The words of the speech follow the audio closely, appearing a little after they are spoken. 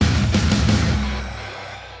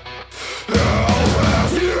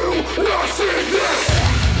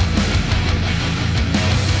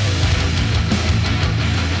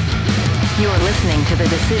listening to the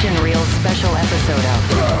Decision Reel special episode of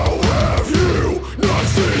How have you not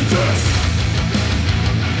seen this?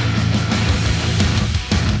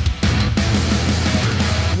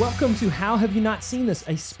 Welcome to How Have You Not Seen This,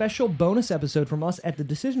 a special bonus episode from us at the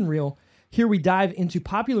Decision Reel. Here we dive into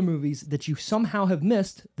popular movies that you somehow have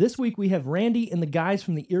missed. This week we have Randy and the guys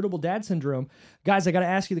from the Irritable Dad Syndrome. Guys, I got to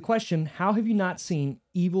ask you the question, how have you not seen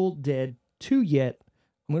Evil Dead 2 yet?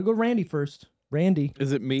 I'm going to go Randy first. Randy.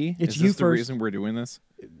 Is it me? It's Is you this the first. reason we're doing this?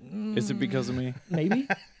 Is it because of me? Maybe?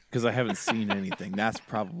 Because I haven't seen anything. That's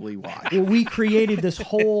probably why. Well, we created this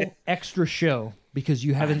whole extra show because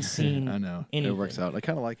you haven't seen I know. anything. It works out. I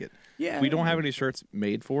kind of like it. Yeah. We don't have any shirts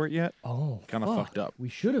made for it yet. Oh, Kinda fuck. fucked up. We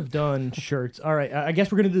should have done shirts. All right, I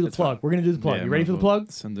guess we're going to do the plug. We're going to do the plug. Yeah, You ready might for the as well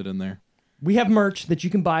plug? Send it in there. We have merch that you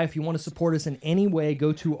can buy if you want to support us in any way.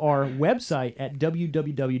 Go to our website at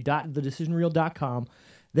www.thedecisionreel.com.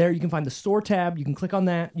 There you can find the store tab. You can click on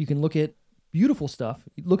that. You can look at beautiful stuff.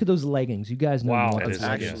 Look at those leggings. You guys know Wow, you want that those is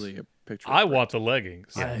leggings. Actually, a picture. I want the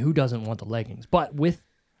leggings. Who doesn't want the leggings? But with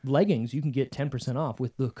leggings, you can get 10% off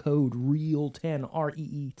with the code REEL10,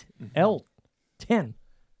 REEL 10.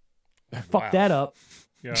 Fuck Wow. that up.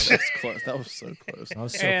 Yeah. That's close. That was so close. I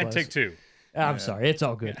was so And close. take two. I'm sorry. It's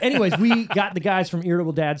all good. Anyways, we got the guys from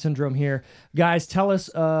Irritable Dad Syndrome here. Guys, tell us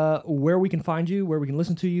where we can find you, where we can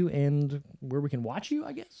listen to you, and where we can watch you,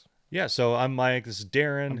 I guess. Yeah, so I'm Mike. This is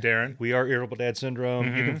Darren. I'm Darren. We are Irritable Dad Syndrome.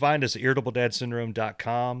 You can find us at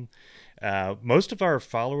irritabledadsyndrome.com. Most of our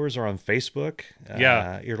followers are on Facebook.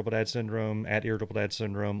 Yeah. Irritable Dad Syndrome, at Irritable Dad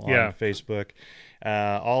Syndrome on Yeah. Facebook.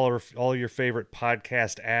 All your favorite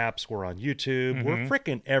podcast apps. We're on YouTube. We're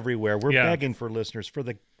freaking everywhere. We're Yeah. begging for listeners for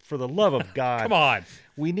the love of God. Come on.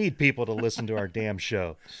 We need people to listen to our damn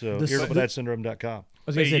show. So The- irritabledadsyndrome.com. I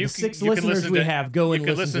was going to say, You the can- 6 you can listeners listen we to- have, go and You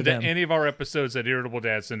can listen to them. any of our episodes at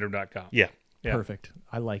irritabledadsyndrome.com. Yeah. Yeah. Perfect.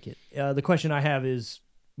 I like it. The question I have is,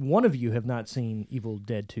 one of you have not seen Evil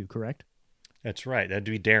Dead 2, correct? That's right. That'd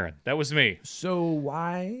be Darren. That was me. So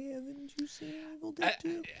why haven't you seen Evil Dead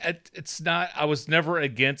 2? It's not. I was never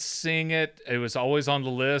against seeing it. It was always on the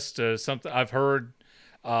list. Something I've heard.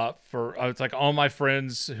 It's like all my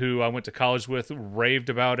friends who I went to college with raved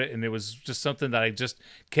about it, and it was just something that I just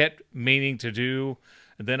kept meaning to do.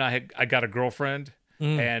 And then I got a girlfriend,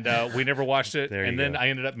 and we never watched it. There and you then go. I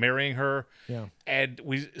ended up marrying her, Yeah. and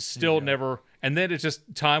we still never. And then it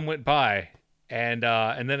just time went by, and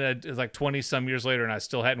then it was like 20 some years later, and I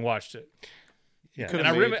still hadn't watched it. Yeah. And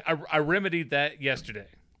I remedied that yesterday.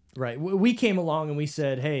 Right. We came along and we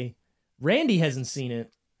said, hey, Randy hasn't seen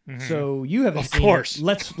it, so you haven't seen course. it.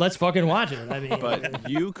 Let's fucking watch it. I mean, But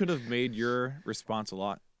you could have made your response a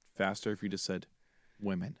lot faster if you just said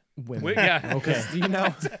women. women. Yeah, Okay. You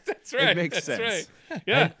know, that's right. makes that's sense.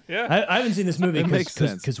 Right. Yeah. I haven't seen this movie It makes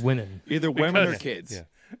sense. because women. either women or Because- kids. yeah.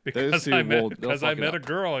 Because two I met, will- they'll because I fuck it met a up.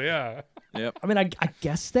 girl, yeah. Yep. I mean, I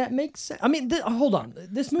guess that makes sense. I mean, hold on.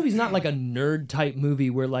 This movie's not like a nerd type movie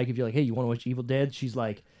where, like, if you're like, hey, you want to watch Evil Dead? She's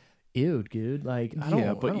like, ew, dude. Like, I don't.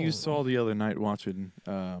 Yeah, but I you don't- saw the other night watching.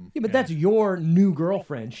 Yeah, but that's your new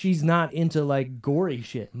girlfriend. She's not into like gory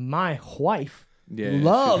shit. My wife Yeah, she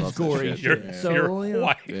loves loves that gory shit. shit. Yeah. So Your you know,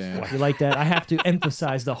 wife. Yeah. you like that? I have to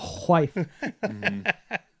emphasize the wife.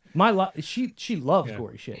 She loves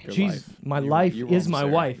gory shit. Your She's life. my You- life you is wrong, my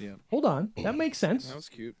Sarah. wife. Yeah. Hold on, that makes sense, That was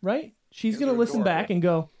cute. right? She's gonna are listen adorable. back and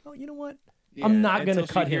go, oh, you know what? I'm not gonna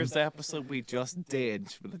cut him. Here's the episode we just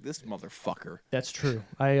did. She'll be like, this motherfucker. That's true.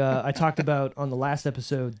 I talked about on the last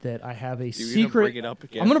episode that I have a You're gonna secret. bring it up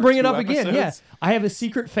again I'm going to for bring it 2 up again. Yeah, episodes? I have a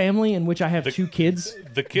secret family in which I have 2 kids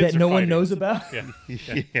The kids that are no one fighting. knows about,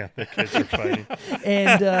 Yeah, the kids are fighting.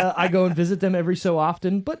 and I go and visit them every so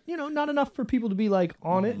often. But you know, not enough for people to be like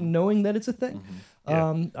on it and knowing that it's a thing.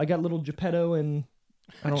 Yeah. I got little Geppetto and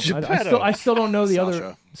I don't. I Geppetto. still don't know the other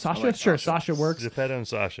Sasha. Sasha. I like Sure, Sasha. Sasha works. Geppetto and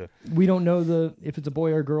Sasha. We don't know if it's a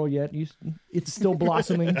boy or a girl yet. It's still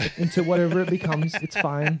blossoming into whatever it becomes. It's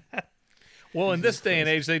fine. Well, in this day and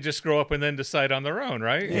age, they just grow up and then decide on their own,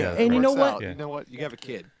 right? Yeah. And you know Works what? out. You know what? You have a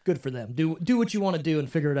kid. Good for them. Do what you want to do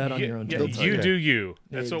and figure it out on your own Yeah, terms. you Okay. do you.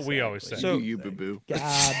 That's what we always say. Exactly. You boo boo.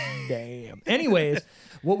 God damn. Anyways,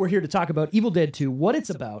 what we're here to talk about, Evil Dead 2, what it's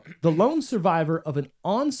about. The lone survivor of an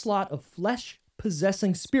onslaught of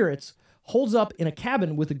flesh-possessing spirits holds up in a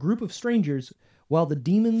cabin with a group of strangers while the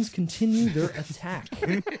demons continue their attack.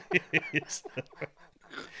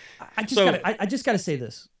 I just gotta say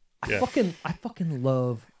this. Yeah. I fucking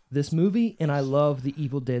love this movie, and I love the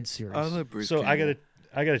Evil Dead series. I love Bruce So I Campbell.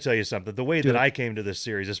 gotta tell you something. The way that I came to this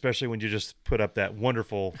series, especially when you just put up that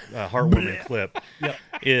wonderful heartwarming clip,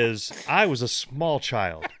 is I was a small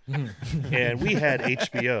child, and we had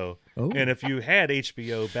HBO. Oh. And if you had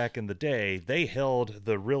HBO back in the day, they held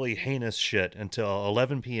the really heinous shit until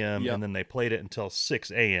 11 p.m. Yep. and then they played it until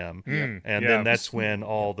 6 a.m. And Yeah. then that's when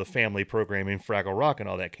all the family programming, Fraggle Rock and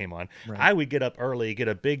all that came on. I would get up early, get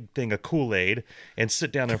a big thing of Kool-Aid, and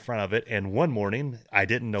sit down in front of it. And one morning, I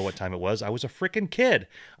didn't know what time it was. I was a freaking kid.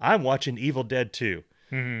 I'm watching Evil Dead 2.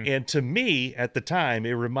 And to me, at the time,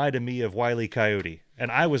 it reminded me of Wile E. Coyote.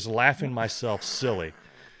 And I was laughing myself silly.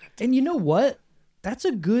 And you know what? That's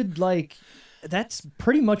a good, like, that's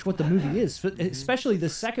pretty much what the movie is. Especially the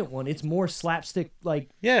second one. It's more slapstick, like,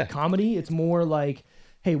 Yeah. comedy. It's more like,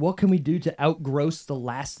 hey, what can we do to outgross the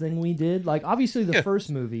last thing we did? Like, obviously, the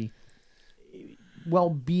first movie, well,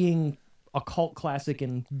 being a cult classic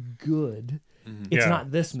and good, it's Yeah.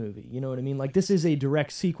 not this movie. You know what I mean? Like, this is a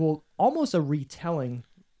direct sequel, almost a retelling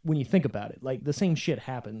when you think about it. Like, the same shit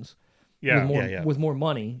happens Yeah. with more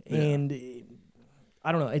money. And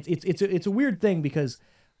I don't know. It's a weird thing because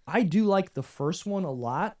I do like the first one a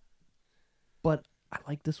lot, but I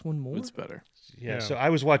like this one more. It's better. Yeah, Yeah. so I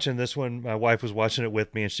was watching this one. My wife was watching it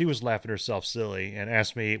with me, and she was laughing herself silly and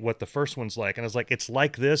asked me what the first one's like. And I was like, it's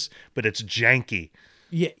like this, but it's janky.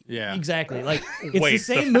 Yeah, exactly. Like it's Wait, the the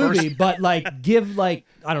same movie, but like give like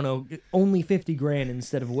I don't know, only $50,000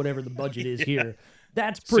 instead of whatever the budget is here.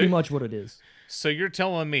 That's pretty much what it is. So you're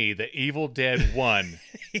telling me that Evil Dead 1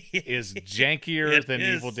 is jankier It than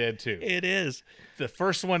is. Evil Dead 2? It is. The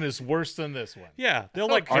first one is worse than this one. Yeah, they'll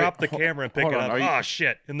like Are- drop the ho- camera and pick hold it on, up. are you- Oh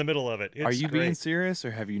shit! In the middle of it. It's Are you being great. serious,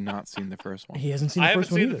 or have you not seen the first one? He hasn't seen I the haven't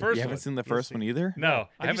first one seen either. the first You one. haven't seen the first one either? No, I Have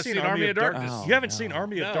you haven't seen Army of Darkness. Oh. You haven't seen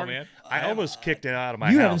Army of No, Darkness? man. I almost kicked it out of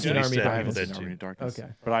my You house. haven't seen when he Army of said I haven't Evil Darkness. Dead seen 2. Army of Darkness. Okay.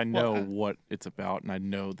 But I know what it's about, and I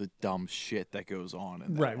know the dumb shit that goes on.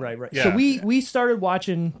 In that Right. one. So Yeah. we started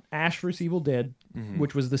watching Ash vs. Evil Dead,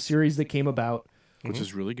 which was the series that came about Which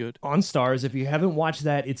is really good. on Stars. If you haven't watched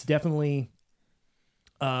that, it's definitely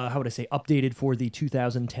how would I say updated for the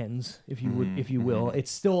 2010s, if you will.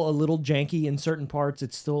 It's still a little janky in certain parts.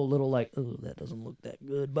 It's still a little like, oh, that doesn't look that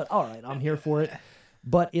good. But all right, I'm here for it.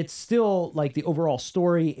 But it's still like the overall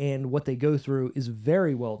story and what they go through is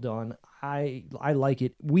very well done. I like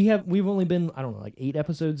it. We've only been, I don't know, like 8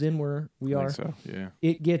 episodes in where we I are. think so. Yeah.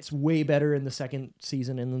 It gets way better in the second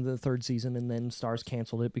season and then the third season, and then Stars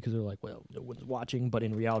canceled it because they're like, well, no one's watching, but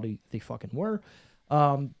in reality, they fucking were.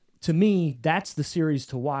 To me, that's the series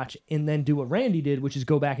to watch, and then do what Randy did, which is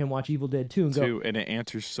go back and watch Evil Dead 2 and go, Too, and it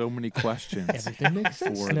answers so many questions everything makes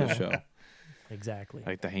sense for now. the show, Exactly.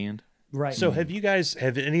 like the hand. Right. So have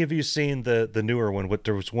any of you seen the newer one?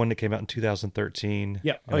 There was one that came out in 2013.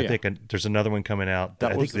 Yeah. And Oh, I yeah. think there's another one coming out.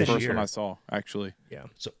 That I was think the this first year. one I saw, actually. yeah.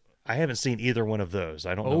 So I haven't seen either one of those.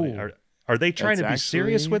 I don't Oh. know. Are they trying It's to be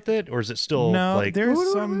serious actually- with it, or is it still No, like? there's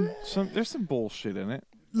some bullshit in it.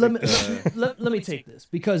 Let me take this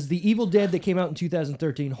because the Evil Dead that came out in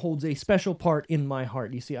 2013 holds a special part in my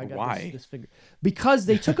heart. You see, I got Why? this figure because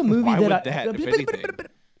they took a movie Why that would I that, if anything?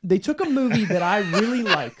 they took a movie that I really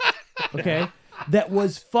liked, okay, that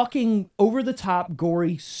was fucking over the top,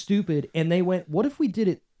 gory, stupid, and they went, "What if we did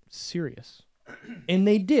it serious?" And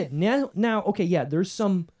they did. Now, okay, yeah, there's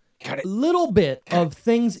some little bit of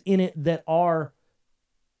things in it that are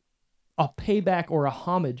a payback or a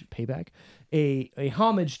homage, a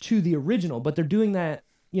homage to the original, but they're doing that,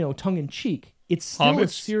 tongue in cheek. It's still a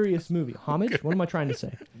Homage? serious movie. Homage? What am I trying to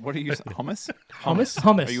say? What are you hummus?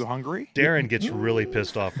 Hummus? Are you hungry? Darren gets really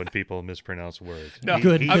pissed off when people mispronounce words. No,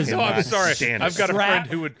 Good, I'm because- sorry. stand I've it. got a Strap. friend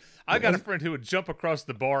who would. I got a friend who would jump across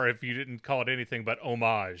the bar if you didn't call it anything but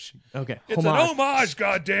homage. Okay. It's an homage,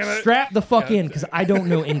 goddammit. Strap the fuck in because I don't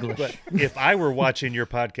know English. If I were watching your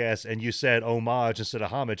podcast and you said homage instead of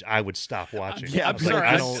homage, I would stop watching. Yeah, I'm I'm like, sorry.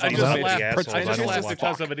 I I don't. I I'm just not laughed. the assholes. I I just don't laughed watch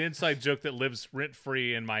because it. of an inside joke that lives rent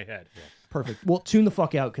free in my head. Perfect. Well, tune the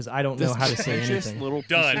fuck out because I don't know how to say Pretentious anything. little piece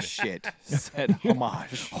Done. of shit said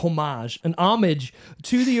homage. Homage, an homage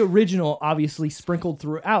to the original, obviously sprinkled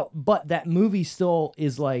throughout, but that movie still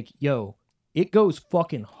is like, yo, it goes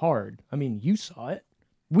fucking hard. I mean, you saw it.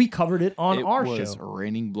 We covered it on It our was show.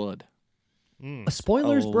 raining blood.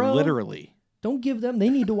 Spoilers, bro. Literally. Don't give them. They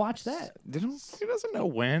need to watch that. He doesn't know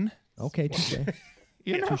when. Okay, touche.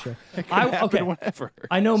 You know, Touche. it could happen whenever.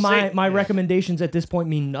 I know my recommendations at this point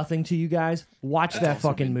mean nothing to you guys. Watch that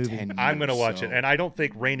fucking movie. I'm going to watch it, and I don't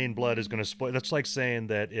think Raining Blood is going to spoil. That's like saying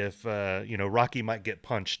that if Rocky might get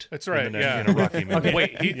punched. That's right, In yeah. a Rocky movie. Okay.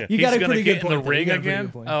 Wait, You he's got a gonna pretty get good in the point there. ring You got a pretty again?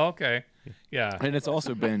 good point. Oh, okay. Yeah. And it's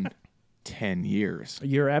also been 10 years.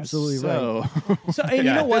 You're absolutely right. So, So, and you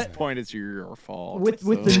know at what? this point, it's your fault. With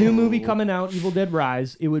the new movie coming out, Evil Dead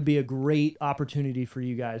Rise, it would be a great opportunity for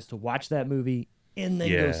you guys to watch that movie and then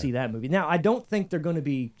go Yeah. see that movie. Now, I don't think they're going to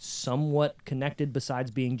be somewhat connected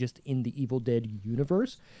besides being just in the Evil Dead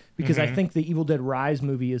universe, because I think the Evil Dead Rise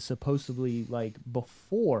movie is supposedly like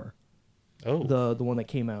before Oh, the one that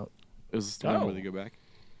came out. It was where they go back.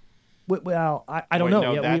 Well, I don't Wait,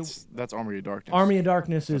 know. No, Yeah, that's Army of Darkness. Army of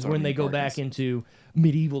Darkness is That's when Army they of go Darkness. back into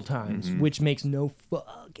medieval times, which makes no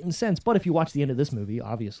fucking sense. But if you watch the end of this movie,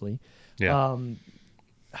 obviously, yeah.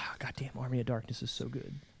 goddamn, Army of Darkness is so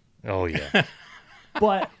good, Oh, yeah.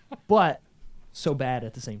 but so bad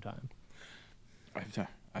at the same time.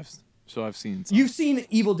 I've seen. Some. You've seen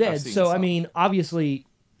Evil Dead, seen so I some. mean, obviously,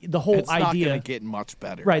 the whole It's not idea, gonna get much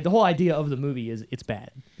better. right? The whole idea of the movie is it's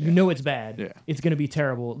bad. You know it's bad. Yeah. It's gonna be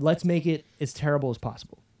terrible. Let's make it as terrible as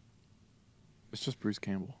possible. It's just Bruce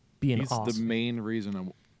Campbell. Being He's awesome. the main reason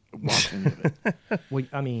I'm watching it. Well,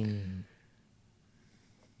 I mean,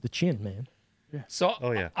 the chin, man. So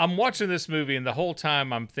Oh, yeah. I'm watching this movie, and the whole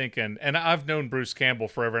time I'm thinking, and I've known Bruce Campbell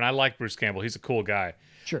forever, and I like Bruce Campbell. He's a cool guy.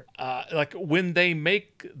 Sure. Like when they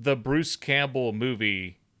make the Bruce Campbell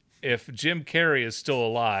movie, if Jim Carrey is still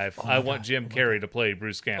alive, I want Jim Carrey to play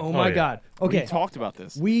Bruce Campbell. Oh my yeah. God. Okay. We talked about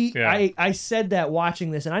this. Yeah. I said that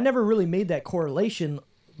watching this, and I never really made that correlation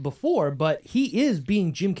before, but he is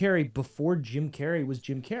being Jim Carrey before Jim Carrey was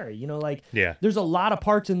Jim Carrey. You know, like, Yeah. there's a lot of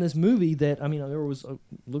parts in this movie that, I mean, there was,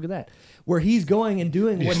 look at that, where he's going and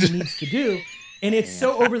doing what he needs to do, and it's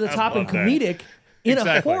so over the top and love that. comedic. In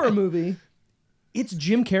Exactly. a horror movie, it's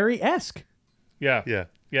Jim Carrey-esque. Yeah. Yeah.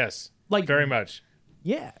 Yes. Like- very much.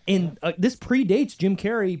 Yeah, and this predates Jim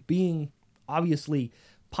Carrey being obviously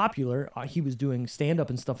popular. He was doing stand-up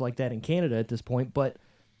and stuff like that in Canada at this point, but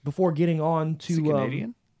before getting on to Is he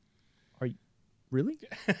Canadian? are you really?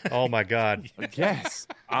 Oh, my God. Yes.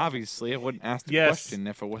 Obviously, I wouldn't ask the Yes. question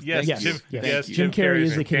if it was. Yes. Thank you. Jim, Yes. yes. Jim Jim Carrey Carrey is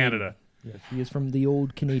is the in Canadian. Canada. Yeah, he is from the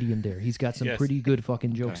old Canadian dare. He's got some Yes. pretty good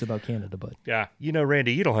fucking jokes about Canada, but Yeah. You know,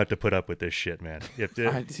 Randy, you don't have to put up with this shit, man. If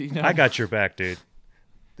I- I got your back, dude.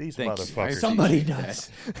 These Thank you. motherfuckers. somebody appreciate does.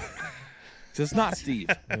 It's not Steve.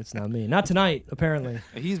 It's not me. Not tonight, apparently.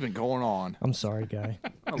 He's been going on. I'm sorry, guy.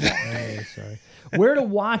 a long I'm really sorry. Where to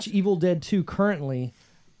watch Evil Dead 2 currently?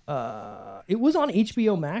 It was on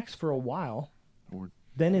HBO Max for a while. Or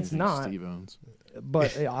Then it's anything not. Steve owns.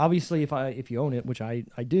 But obviously, if you own it, which I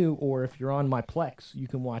do, or if you're on my Plex, you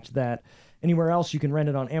can watch that. Anywhere else, you can rent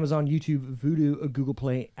it on Amazon, YouTube, Vudu, Google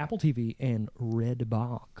Play, Apple TV, and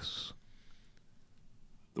Redbox.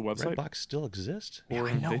 The website. Redbox still exists? Or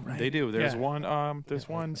I know, they, right? they do. There's Yeah. one. There's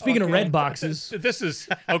one. Speaking of fucking- red boxes, This is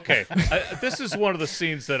okay. This is one of the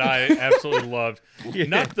scenes that I absolutely loved.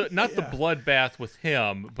 Not the bloodbath with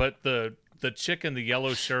him, but the chick in the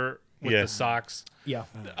yellow shirt with Yeah. the socks. yeah,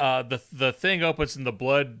 The thing opens and the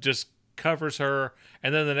blood just covers her,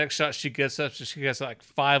 and then the next shot she gets up, so she has like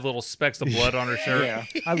 5 little specks of blood on her shirt. Yeah.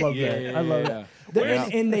 I love Yeah, that. yeah, I love yeah, that. yeah.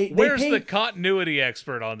 And they Where's pay, the continuity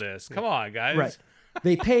expert on this? Come on, guys. right?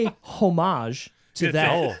 They pay homage to It's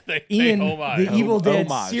that a- they pay in homage. the Evil Dead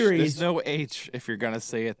Homage. series. There's no H if you're gonna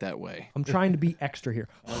say it that way. I'm trying to be extra here.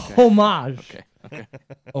 Homage. Okay.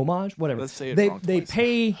 Homage, whatever. Let's say it they wrong they twice.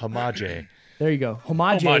 pay. Homage. There you go.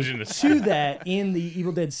 Homage Homogeneous. to that in the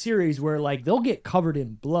Evil Dead series, where like they'll get covered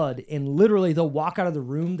in blood, and literally they'll walk out of the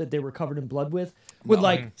room that they were covered in blood with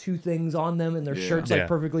like 2 things on them, and their shirts like Yeah.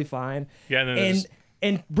 perfectly fine. Yeah, and then and there's-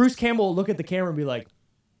 and Bruce Campbell will look at the camera and be like,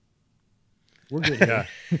 "We're good here."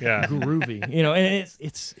 Yeah. Groovy, you know, and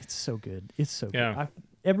it's so good. It's so Yeah. good.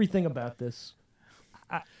 Everything about this.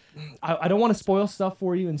 I don't want to spoil stuff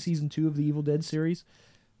for you in season 2 of the Evil Dead series,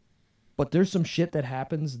 but there's some shit that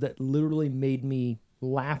happens that literally made me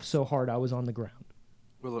laugh so hard I was on the ground.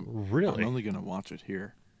 Well, Really? I'm only gonna watch it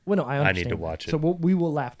here. Well, no, I understand. need to that. watch it. So we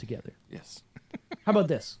will laugh together. Yes. How about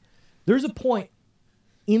this? There's a point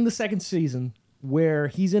in the second season where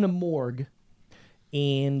he's in a morgue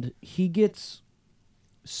and he gets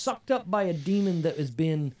sucked up by a demon that has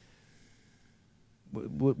been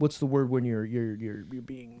what's the word when you're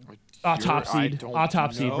being autopsied,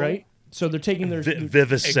 don't know. right? So they're taking their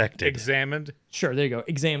Vivisected. Examined. sure, there you go,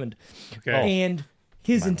 examined. Okay. And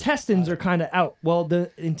his intestines are kind of out. Well,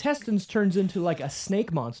 the intestines turns into like a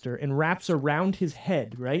snake monster and wraps around his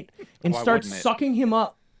head, right? And Why starts wouldn't it? sucking him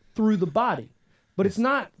up through the body. But it's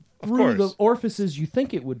not through course. the orifices you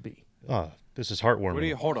think it would be. Oh, this is heartwarming. What do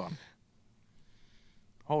you? Hold on.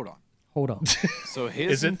 Hold on. So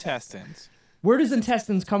his Is it- intestines. Where does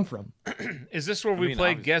intestines come from? Is this where we mean, play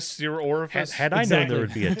obviously. Guess Your Orifice? Had I known there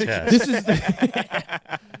would be a test. This is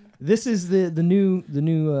this is the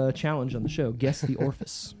new challenge on the show. Guess the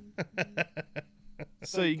orifice.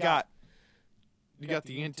 So you got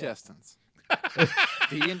the intestines.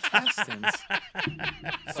 The intestines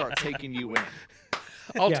start taking you in.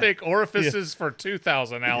 I'll Yeah. take orifices for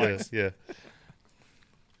 2,000, Alex. Yeah.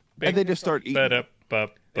 And they just start eating.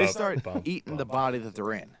 They start eating the body that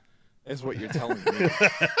they're in. Is what you're telling me.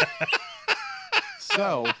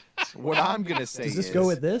 So, what I'm gonna say Does this is, go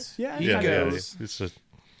with this? Yeah. He Yeah. goes- It's a,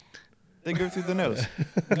 they go through the nose.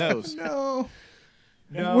 Nose. No.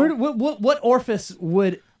 No. What orifice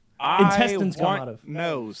would intestines come want out of?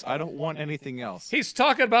 nose. I don't want anything else. He's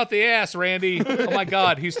talking about the ass, Randy. Oh my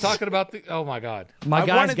God, he's talking about the. Oh my God. My I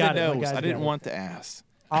guy's wanted got the it. My nose. guy's I didn't got it. want the ass.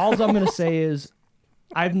 All I'm gonna say is,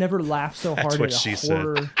 I've never laughed so hard what at a she said.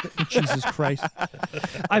 horror. Jesus Christ!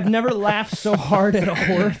 I've never laughed so hard at a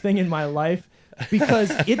horror thing in my life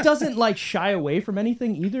because it doesn't like shy away from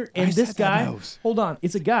anything either. And I this said the guy, nose. hold on,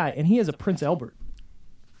 it's a guy, and he has a Prince Albert.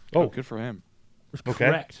 Oh, good for him. Okay.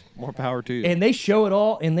 Correct. More power to you. And they show it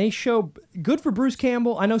all, and they show good for Bruce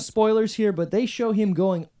Campbell. I know spoilers here, but they show him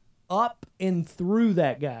going up and through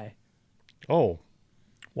that guy. oh,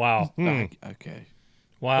 Wow. Okay.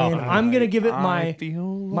 Wow. And I'm gonna give it I my feel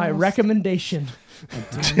my lost. recommendation,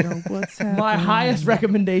 I know what's happening. my highest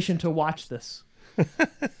recommendation to watch this.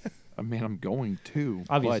 I mean, I'm going to,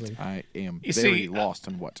 Obviously. but I am You very see, lost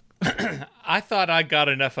in what. I thought I got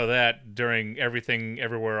enough of that during Everything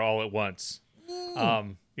Everywhere All at Once.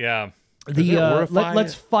 Yeah. The it horrifying?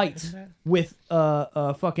 let's fight with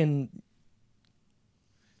fucking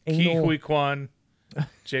Ke anal Huy Quan,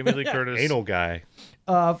 Jamie Lee Curtis. anal guy.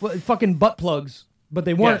 fucking butt plugs, but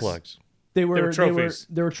they weren't. Plugs. They were trophies.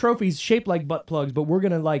 They were trophies shaped like butt plugs, but we're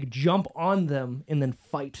gonna like jump on them and then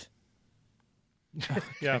fight.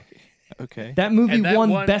 Yeah. Okay. That movie And that won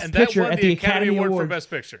won, Best and that Picture won at the Academy Award for Awards. Best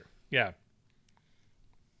Picture. Yeah.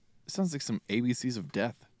 Sounds like some ABCs of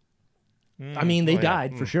death. I mean, they Oh, yeah.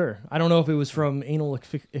 died for sure. I don't know if it was from anal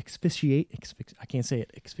asphyxiate. I can't say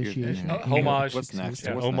it. Asphyxiation. Homage. What's next?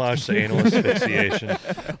 Yeah. What's Homage to anal asphyxiation.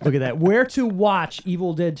 Look at that. Where to watch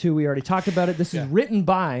Evil Dead 2. We already talked about it. This is written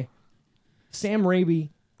by Sam Raimi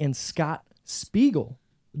and Scott Spiegel,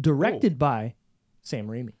 directed by Sam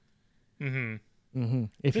Raimi. Mm-hmm.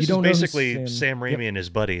 If This you don't is know basically who Sam Raimi and his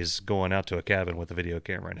buddies going out to a cabin with a video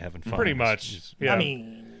camera and having fun. Pretty much. Yeah. I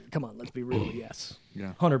mean, come on, let's be real. Yes.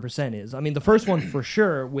 Yeah. 100% is. I mean, the first one for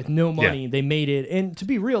sure, with no money, they made it. And to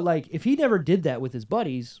be real, like, if he never did that with his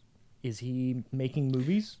buddies, is he making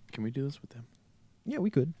movies? Can we do this with them? Yeah, we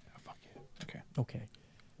could. Oh, fuck yeah. Okay. Okay.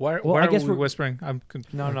 why well, why I are guess we we're- whispering?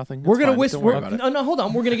 No, nothing. We're It's gonna fine. whisper. Don't worry about it. No, hold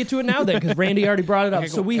on. We're gonna get to it now then, because Randy already brought it up. Okay,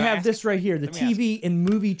 So cool. we Can I have ask- this right here: the let me ask. TV and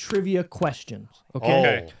movie trivia questions.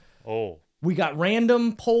 Okay. Oh. We got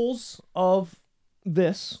random polls of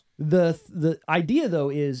this. The idea though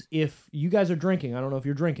is if you guys are drinking, I don't know if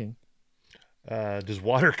you're drinking. Does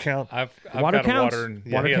water count? I've Water got counts. a water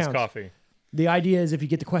and Water he has counts. coffee. The idea is if you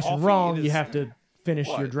get the question Coffee wrong, is- you have to finish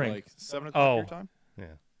What, your drink. Like 7 o'clock Oh. your time?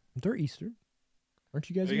 They're Eastern, aren't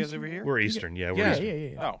you guys? Are you guys Eastern? over here? We're Eastern. Yeah, we're Yeah. Eastern.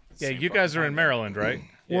 Yeah. Oh. Yeah, same you fucking guys are in time. Maryland, right?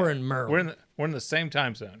 We're in Maryland. We're in the same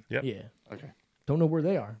time zone. Yep. Yeah. Okay. Don't know where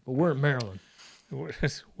they are, but we're in Maryland.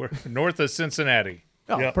 We're north of Cincinnati.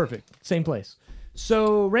 Oh, Yep. perfect. Same place.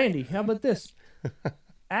 So, Randy, how about this?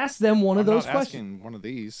 Ask them one of I'm those not questions. asking one of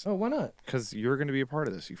these Oh, why not? because you're going to be a part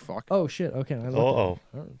of this, you fuck. Oh shit. Okay. I love Oh.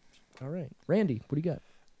 that. All right. Randy, what do you got?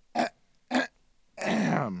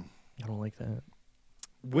 I don't like that.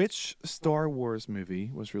 Which Star Wars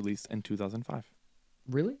movie was released in 2005?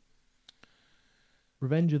 Really?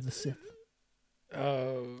 Revenge of the Sith.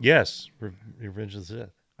 Yes. Revenge of the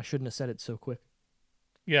Sith. I shouldn't have said it so quick.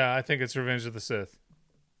 Yeah, I think it's Revenge of the Sith.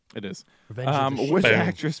 It is. Revenge of the Which Boom.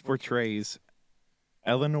 actress portrays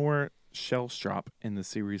Eleanor Shellstrop in the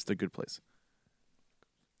series The Good Place?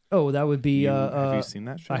 Oh, that would be. Have you seen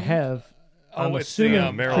that show? I have. I'm it's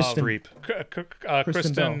assuming the Meryl Kristen, Streep.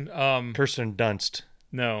 Kristen. Kirsten Dunst.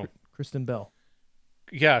 No. Kristen Bell.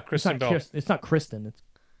 Yeah, It's Kristen not, Bell. it's not Kristen. It's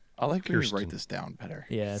I like when you Kirsten. write this down better.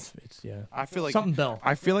 yeah. It's yeah. I feel like Something Bell.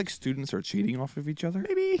 I feel like students are cheating off of each other.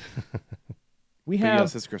 Maybe. We But have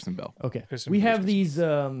yes, it's Kristen Bell. okay. Kristen We Bell. have these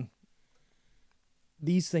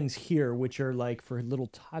things here, which are like for little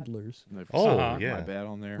toddlers. Oh, Uh-huh. yeah. My bad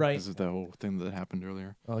on there. Right. This is the whole thing that happened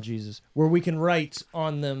earlier. Oh Jesus, where we can write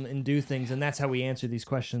on them and do things, and that's how we answer these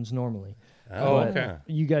questions normally. Oh, But okay.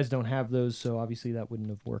 You guys don't have those, so obviously that wouldn't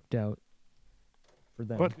have worked out for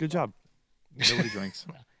them. But good job. Nobody drinks.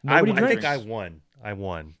 Nobody I think drinks. I won. I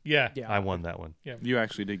won. Yeah. Yeah. I won that one. You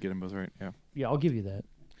actually did get them both right. Yeah. Yeah, I'll give you that.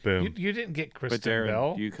 Boom. You didn't get But Kristen Darren,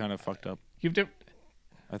 Bell. you kind of fucked up. You've did.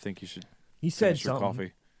 I think you should He said finish your something.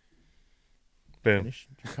 coffee. Boom. Finish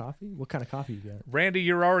your coffee? What kind of coffee you got? Randy,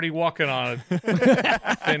 you're already walking on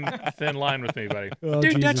a thin line with me, buddy. Oh,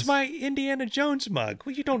 Dude, Jesus. that's my Indiana Jones mug.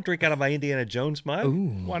 Well, you don't drink out of my Indiana Jones mug.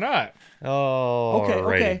 Why not? Oh,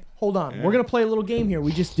 Okay. Hold on. We're gonna play a little game here.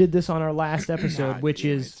 We just did this on our last episode, which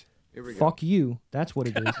is fuck you. That's what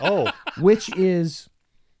it is. Oh, Which is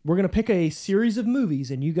we're gonna pick a series of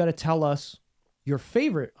movies, and you got to tell us your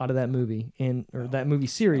favorite out of that movie or that movie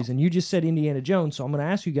series. And you just said Indiana Jones, so I'm gonna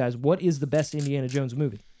ask you guys, what is the best Indiana Jones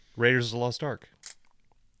movie? Raiders of the Lost Ark.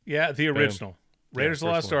 Yeah, the original. Raiders of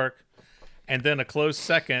the first Lost one. Ark. And then a close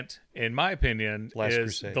second, in my opinion, Last is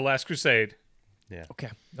Crusade. The Last Crusade.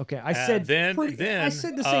 Okay. I said then I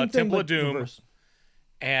said the same thing, Temple but of Doom. reverse.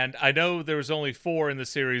 And I know there was only 4 in the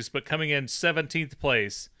series, but coming in 17th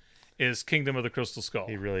place is Kingdom of the Crystal Skull.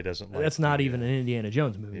 He really doesn't like That's not the, even an Indiana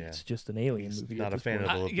Jones movie. yeah. It's just an alien movie. not at a this fan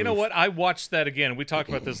point. of the You know what? I watched that again. We talked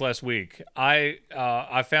about this last week. I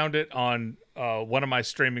found it on one of my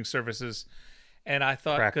streaming services, and I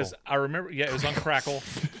thought because I remember, it was on Crackle.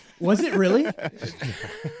 Was it really?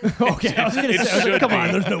 Okay, I was gonna say, come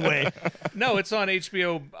on, there's no way. No, it's on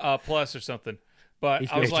HBO Plus or something.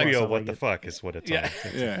 But I was like, HBO, what the fuck is what it's Yeah.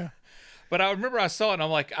 on. Yeah. but I remember I saw it, and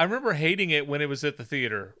I'm like, I remember hating it when it was at the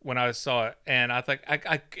theater when I saw it, and I thought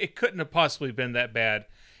it couldn't have possibly been that bad.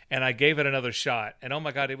 And I gave it another shot, and oh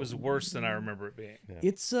my god, it was worse than I remember it being.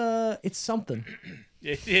 It's something.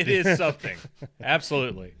 It is something,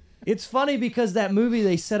 absolutely. It's funny because that movie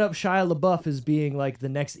they set up Shia LaBeouf as being like the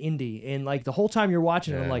next Indy, and like the whole time you're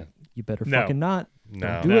watching it, I'm like, you better No. fucking not. No,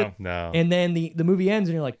 Don't do no, it. no. And then the movie ends,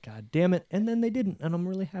 and you're like, God damn it! And then they didn't, and I'm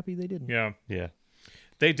really happy they didn't. Yeah. Yeah.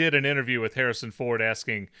 They did an interview with Harrison Ford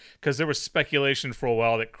asking, because there was speculation for a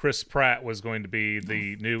while that Chris Pratt was going to be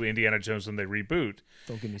the new Indiana Jones when they reboot.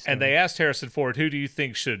 Don't get me started. And they asked Harrison Ford, who do you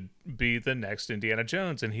think should be the next Indiana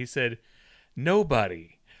Jones? And he said,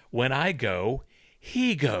 nobody. When I go,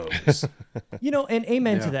 he goes. And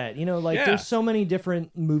amen to that. Like Yeah. there's so many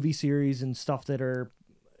different movie series and stuff that are.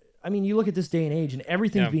 I mean, you look at this day and age, and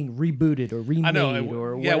everything's Yeah. being rebooted or remade I know.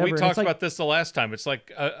 or Yeah, whatever. we and talked it's like, about this the last time. It's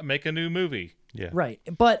like, make a new movie. Yeah. right,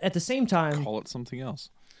 but at the same time, Call it something else.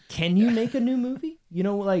 can you make a new movie?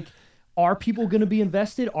 Like, are people going to be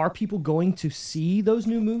invested? Are people going to see those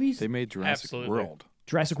new movies? They made Jurassic Absolutely. World.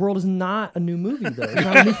 Jurassic World is not a new movie, though. It's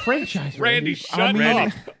not a new franchise. Randy, shut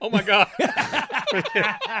up. Oh, my God.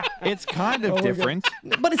 It's kind of different.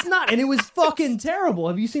 But it's not, and it was fucking terrible.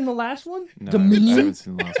 Have you seen the last one? No, I Dominion? haven't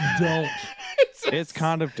seen the last one. Don't. It's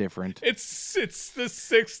kind of different. It's the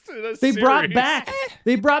 6th in a They brought series.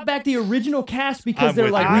 back the original cast because I'm they're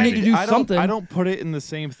with like, you, we Randy. need to do I something. I don't put it in the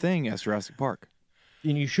same thing as Jurassic Park.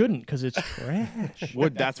 And you shouldn't, because it's trash.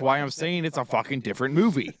 That's why I'm saying it's a fucking different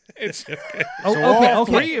movie. It's Oh, So okay, all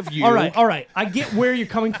okay. three of you- All right. I get where you're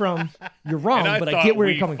coming from. You're wrong, And I but I thought get where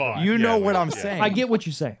we you're coming fought. from. You know Yeah, what I'm yeah. saying. I get what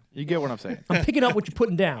you're saying. You get what I'm saying. I'm picking up what you're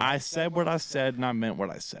putting down. I said what I said, and I meant what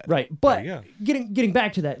I said. Right, but you go. getting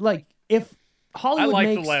back to that, like if I Hollywood liked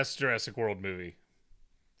makes the last Jurassic World movie.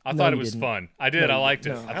 I No, thought it you was didn't. fun. I did. No, I you liked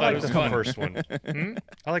it. didn't. I I thought like it was the fun. first one.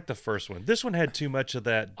 I like the first one. This one had too much of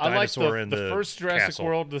that I liked dinosaur in the first Jurassic castle.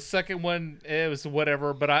 World. The second one, it was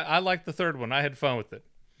whatever, but I liked the third one. I had fun with it.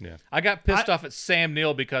 Yeah. I got pissed off at Sam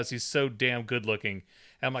Neill because he's so damn good looking.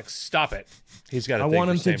 And I'm like, stop it. He's got. I want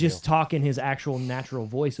him to just talk in his actual natural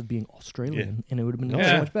voice of being Australian, and it would have been so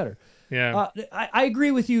Yeah. much better. Yeah. I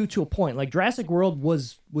agree with you to a point. Like Jurassic World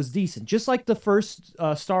was decent, just like the first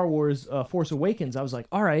Star Wars Force Awakens. I was like,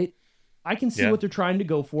 all right, I can see Yeah. what they're trying to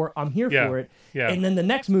go for. I'm here Yeah. for it. Yeah. And then the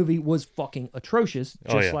next movie was fucking atrocious,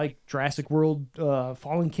 just Oh, yeah. like Jurassic World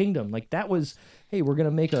Fallen Kingdom. Like that was, hey, we're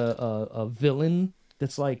gonna make a villain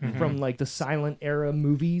that's like from like the silent era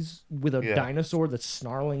movies with a Yeah. dinosaur that's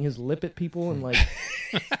snarling his lip at people and like.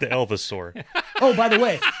 the Elvisaur. Oh, by the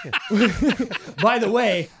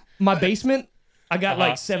way, my basement, I got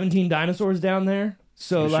like 17 dinosaurs down there.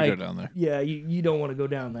 So You should like, go down there. yeah, you don't want to go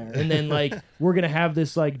down there. And then like, we're gonna have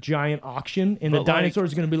this like giant auction, and the But, like,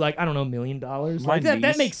 dinosaurs are gonna be like, I don't know, $1 million. My Like that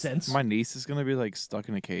niece- makes sense. My niece is gonna be like stuck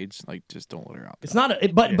in a cage. Like, just don't let her out. It's not,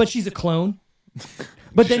 but she's a clone.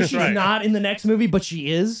 But then she's Right. not in the next movie, but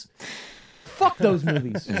she is. Fuck those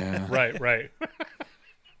movies. Yeah. Right.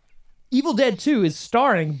 Evil Dead 2 is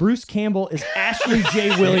starring Bruce Campbell as Ashley J.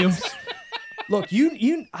 Williams. Look,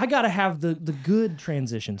 I gotta have the good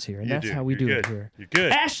transitions here, and that's how we do You're it good. here. You're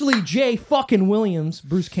good. Ashley J. fucking Williams,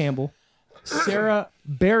 Bruce Campbell. Sarah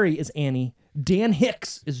Berry is Annie. Dan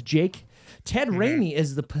Hicks is Jake. Ted Raimi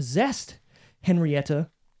is the possessed Henrietta.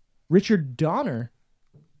 Richard Domier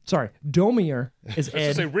is I was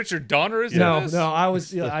Ed. say Richard Donner is in No, this? I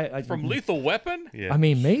was I From Lethal Weapon? Yeah. I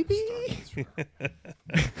mean, maybe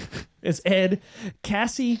it's Ed.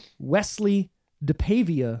 Cassie Wesley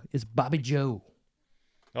DePavia is Bobby Joe.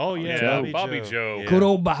 Oh yeah, Bobby Joe. Yeah. Good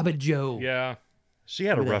old Bobby Joe. Yeah. She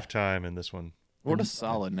had a Look at rough time in this one. What a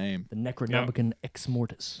solid name. The Necronomicon Ex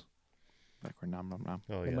Mortis. Oh yeah,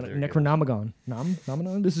 there you go. Necronomicon.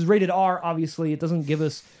 Nomenon. This is rated R, obviously. It doesn't give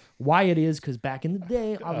us why it is, because back in the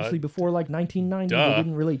day, obviously before like 1990, they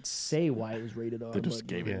didn't really say why it was rated R. They just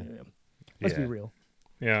gave it. Let's be Yeah. real.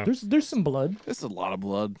 Yeah. There's some blood. This is a lot of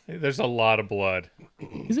blood. There's a lot of blood.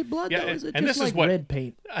 Is it blood, Yeah, though? Is it and just this is like what- red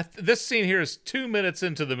paint? This scene here is 2 minutes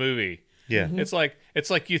into the movie. Yeah. It's like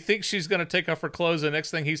you think she's gonna take off her clothes, and the next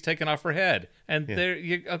thing he's taking off her head, and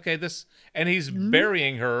and he's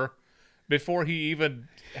burying her before he even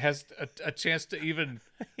has a chance to even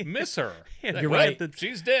miss her. You're right.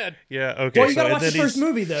 She's dead. Yeah. Okay. Well, you so, gotta and watch the then first he's-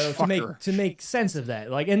 movie though to make sense of that.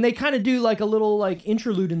 Like, and they kind of do like a little like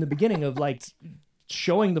interlude in the beginning of like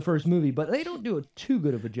showing the first movie, but they don't do a too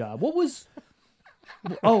good of a job. What was?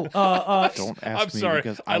 Don't ask I'm me sorry.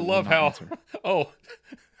 because I will love not how. answer. Oh.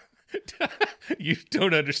 You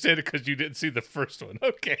don't understand it because you didn't see the first one.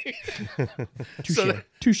 Okay.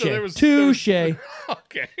 Touche. So there was- Touche.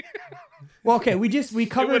 Okay. Well, okay, we It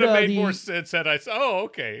covered would have made the. more sense had I said, oh,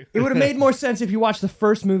 okay. It would have made more sense if you watched the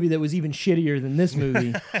first movie that was even shittier than this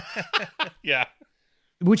movie, Yeah.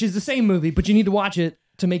 which is the same movie, but you need to watch it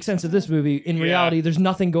to make sense of this movie. In Yeah. reality, there's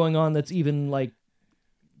nothing going on that's even like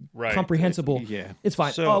Right. comprehensible. Yeah. It's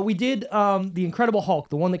fine. So- We did The Incredible Hulk,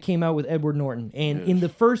 the one that came out with Edward Norton, and in the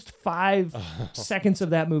first 5 seconds of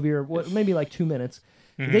that movie, or maybe like 2 minutes,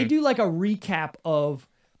 they do like a recap of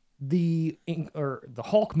the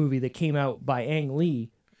Hulk movie that came out by Ang Lee,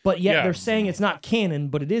 but yet Yeah. they're saying it's not canon,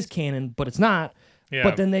 but it is canon, but it's not. Yeah.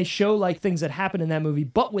 But then they show like things that happened in that movie,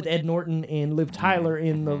 but with Ed Norton and Liv Tyler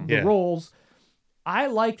in the Yeah. roles. I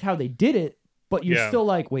liked how they did it, but you're Yeah. still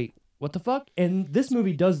like, wait, what the fuck? And this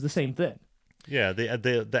movie does the same thing. Yeah,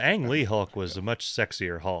 the Ang Lee Hulk was a much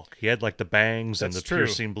sexier Hulk. He had like the bangs and the That's true.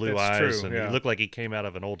 piercing blue That's eyes, true, and yeah. he looked like he came out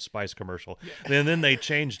of an Old Spice commercial. And then they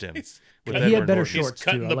changed him. with He had Edward better Norton. shorts. He's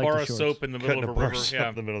cutting too. I the like bar the of shorts. soap in the middle Cutting of a a bar river. of soap Yeah.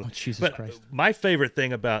 in the middle. Oh, Jesus But Christ. my favorite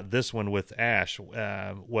thing about this one with Ash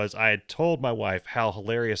was I had told my wife how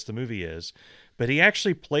hilarious the movie is, but he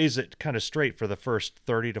actually plays it kind of straight for the first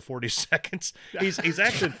 30 to 40 seconds. He's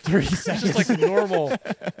acting 30 It's seconds. just like normal.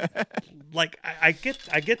 Like I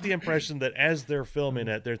get the impression that as they're filming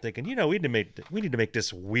it, they're thinking, we need to make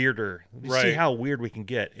this weirder. See Right. how weird we can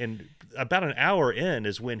get. And about an hour in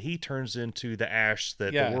is when he turns into the Ash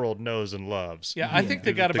that Yeah. the world knows and loves. Yeah, I think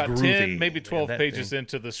they got The about groovy 10, maybe 12 and that pages thing.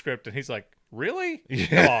 into the script, and he's like, really?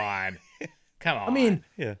 Come on. Come on. I mean,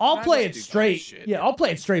 Yeah. I'll play it just do straight. shit. Yeah, I'll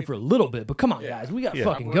play it straight for a little bit, but come on, guys, we got to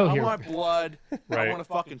fucking go I here. want blood. Right. I want a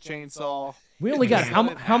fucking chainsaw. We only got Just how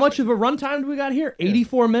let it how much of a runtime do we got here?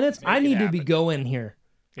 84 minutes. I it need to be happen. going here.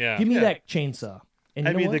 yeah. Give me that chainsaw. And you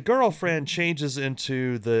I know mean, what? the girlfriend changes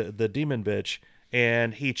into the demon bitch,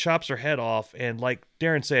 and he chops her head off. And like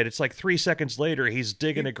Darren said, it's like 3 seconds later, he's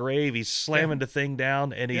digging a grave, he's slamming the thing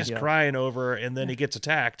down, and he's crying over her, and then he gets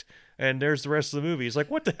attacked. And there's the rest of the movie. He's like,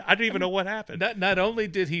 what the? I don't even know what happened. Not only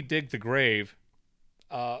did he dig the grave,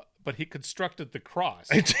 but he constructed the cross.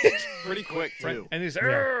 Pretty quick too. And he's He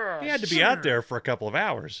had to be out there for a couple of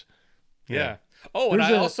hours. Yeah. Oh, and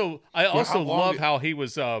There's I also how long love did- how he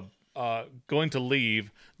was going to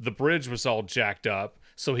leave. The bridge was all jacked up,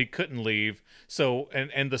 so he couldn't leave. So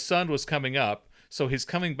and the sun was coming up, so he's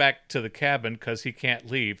coming back to the cabin because he can't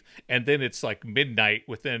leave. And then it's like midnight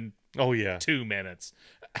within Oh yeah. 2 minutes.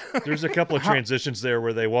 There's a couple of transitions there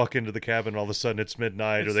where they walk into the cabin, and all of a sudden it's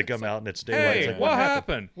midnight, or they come out and it's daylight. It's Hey, like, what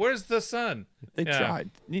happened? Where's the sun? They Yeah. tried.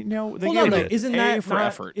 They Hold on, gave though. it Isn't A that for not,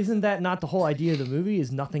 effort. Isn't that not the whole idea of the movie?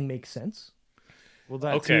 Is nothing makes sense? Well,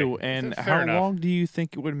 that Okay. too. And Fair how enough. long do you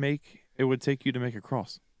think it would take you to make a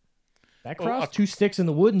cross? That Oh, cross, 2 sticks in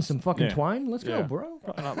the wood and some fucking Yeah. twine. Let's go, Yeah. bro.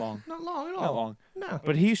 Not long. Not long at all. Not long. No.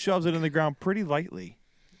 But he shoves it in the ground pretty lightly.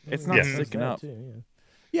 It's not Yeah. sticking That up. too,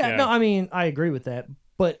 yeah. Yeah. No, I mean, I agree with that.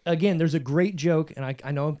 But again, there's a great joke, and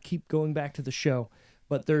I know I keep going back to the show,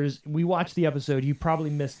 but we watched the episode, you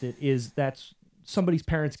probably missed it, is that's somebody's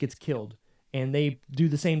parents gets killed, and they do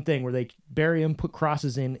the same thing where they bury him, put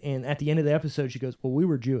crosses in, and at the end of the episode, she goes, well, we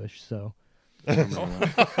were Jewish, so. I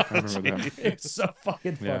remember that. It's so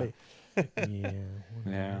fucking Yeah. funny. Yeah.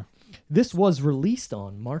 Yeah. This was released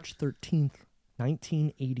on March 13th,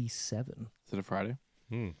 1987. Is it a Friday?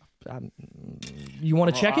 You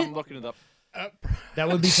want to check I'm it? looking it up. That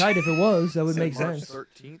would be tight if it was. That would make March sense.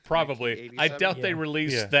 13th, Probably. I 1987. doubt they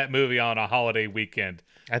released Yeah. that movie on a holiday weekend.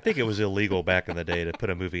 I think it was illegal back in the day to put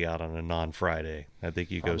a movie out on a non-Friday. I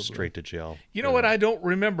think you go straight to jail. You know what? I don't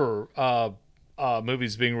remember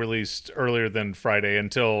movies being released earlier than Friday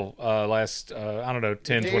until last, I don't know,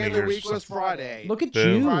 10, Day 20 of the years. week was Friday. Look at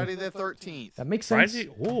Boom. you. Friday the 13th. That makes sense. Friday?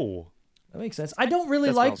 Ooh. That makes sense. I don't really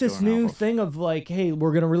That's what I like was this going new off of. thing of like, hey,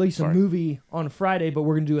 we're gonna release a Sorry. movie on Friday, but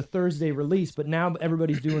we're gonna do a Thursday release. But now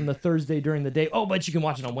everybody's doing the Thursday during the day. Oh, but you can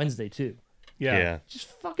watch it on Wednesday too. Yeah. Just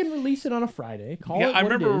fucking release it on a Friday. Call Yeah, it I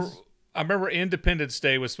what it remember. is. I remember Independence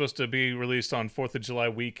Day was supposed to be released on 4th of July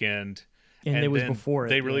weekend, And it was then before it,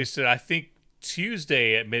 they yeah. released it. I think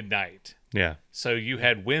Tuesday at midnight. Yeah. So you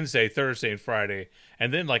had Wednesday, Thursday, and Friday,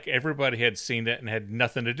 and then like everybody had seen it and had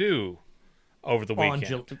nothing to do over the on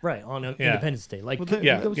weekend. on Independence Day. Like,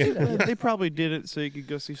 yeah. go see that. They probably did it so you could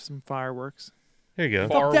go see some fireworks. There you go.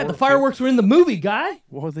 Fuck that. The Fireworks, fireworks were in the movie, guy.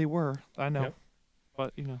 Well, they were. I know. Yep.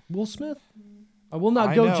 But, you know, Will Smith. I will not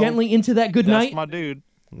I go know. gently into that good that's night. my dude.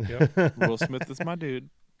 Yep. Will Smith is my dude. Not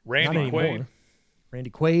Randy anymore. Quaid. Randy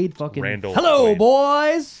Quaid. Fucking. Randall Hello, Quaid.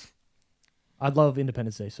 boys. I love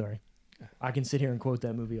Independence Day. Sorry. I can sit here and quote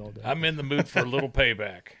that movie all day. I'm in the mood for a little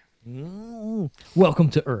payback. Welcome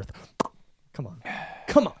to Earth. Come on.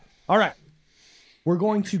 Come on. All right. We're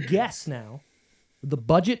going to guess now the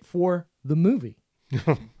budget for the movie.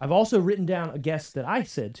 I've also written down a guess that I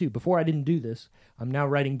said too. Before I didn't do this, I'm now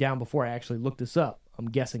writing down before I actually look this up. I'm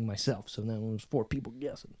guessing myself. So then there's 4 people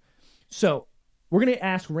guessing. So we're going to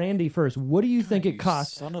ask Randy first. What do you think it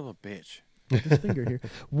cost? Son of a bitch. This finger here.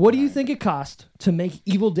 What do you think it cost to make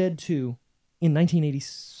Evil Dead 2 in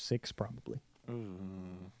 1986, probably?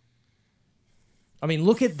 I mean,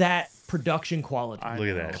 look at that production quality. Look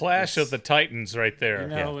at that. Clash of the Titans right there.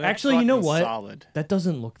 No, Actually, you know what? Solid. That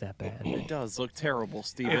doesn't look that bad. It does look terrible,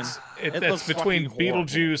 Steven. It's looks between fucking horrible.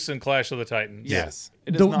 Beetlejuice and Clash of the Titans. Yes.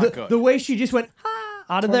 It is The, not the, good. the way she just went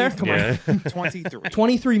out of there. Come on. Yeah. 23.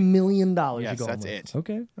 $23 million. Yes, you're going that's with. it.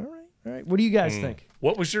 Okay. All right. All right. What do you guys think?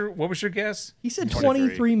 What was your guess? He said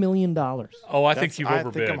 23. $23 million. Oh, I think you've I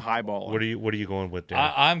overbid. think I'm highballing. What are you going with,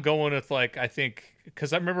 Dan? I'm going with I think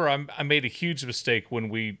because I remember I made a huge mistake when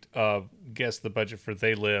we guessed the budget for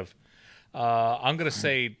They Live. I'm gonna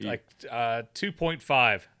say like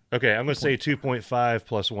 2.5. Okay, I'm going to say 2.5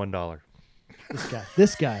 plus $1.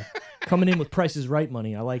 This guy coming in with Price is Right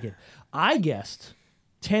money. I like it. I guessed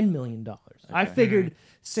 $10 million. I figured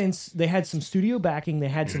since they had some studio backing, they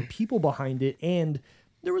had some people behind it, and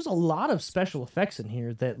there was a lot of special effects in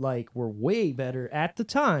here that like were way better at the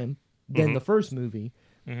time than the first movie.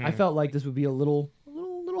 I felt like this would be a little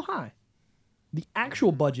high. The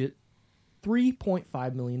actual budget,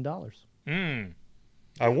 $3.5 million.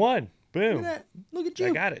 I won. Boom. Look at that. Look at you.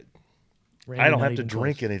 I got it. Randy, I don't not have to even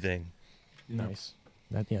drink close. anything. Nice.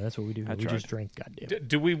 That's what we do. We tried. just drink. Goddamn.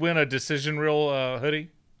 Do we win a decision reel hoodie?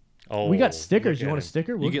 Oh, We got stickers. look You at want a him.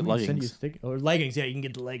 sticker? You get we can send you a leggings. sticker. Or leggings. Yeah, you can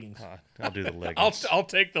get the leggings. I'll do the leggings. I'll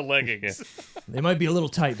take the leggings. They might be a little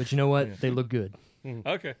tight, but you know what? They look good.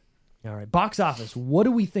 Okay. All right. Box office. What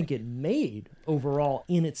do we think it made overall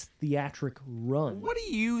in its theatric run? What do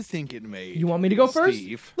you think it made? You want me to go first?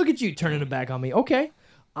 Steve? Look at you turning it back on me. Okay.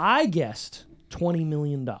 I guessed $20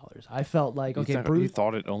 million. I felt like, okay, You Bruce.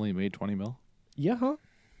 thought it only made 20 mil? Yeah, huh?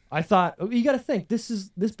 I thought you got to think this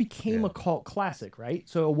became a cult classic, right?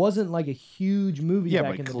 So it wasn't like a huge movie Yeah,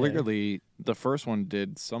 back but in the day. clearly the first one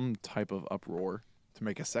did some type of uproar to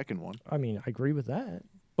make a second one. I mean, I agree with that.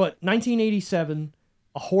 But 1987,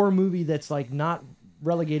 a horror movie that's like not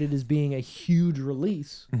relegated as being a huge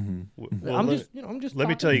release. Well, I'm let- just. Let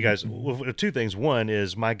me talking. tell you guys two things. One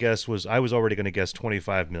is my guess was I was already going to guess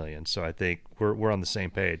 25 million, so I think we're on the same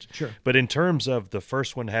page. Sure. But in terms of the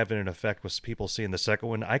first one having an effect with people seeing the second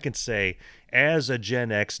one, I can say as a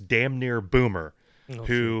Gen X damn near boomer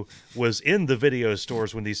who was in the video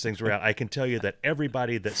stores when these things were out, I can tell you that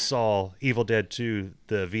everybody that saw Evil Dead 2,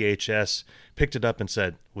 the VHS, picked it up and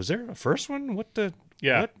said, "Was there a first one? What the?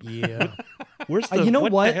 Yeah. What? Yeah. Where's the? You know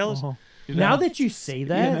what? what? The hell is, Now that you say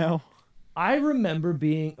that, You know? I remember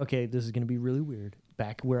being okay. This is going to be really weird.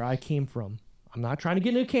 Back where I came from, I'm not trying to get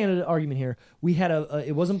into a Canada argument here. We had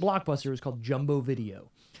it wasn't Blockbuster. It was called Jumbo Video.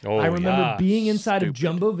 Oh, I remember yeah. being inside of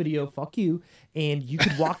Jumbo Video. Fuck you. And you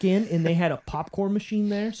could walk in, and they had a popcorn machine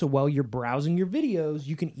there. So while you're browsing your videos,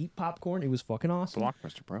 you can eat popcorn. It was fucking awesome.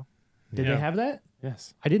 Blockbuster, bro. Did Yeah. they have that?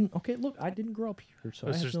 Yes. I didn't. Okay, look, I didn't grow up here, so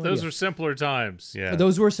I have no Those idea. are simpler times. Yeah. But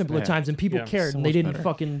those were simpler Yeah. times, and people Yeah, cared, so and they much didn't better.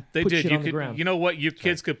 fucking They put did. shit You on the could. ground. You know what? You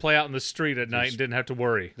kids could play out in the street at night and didn't have to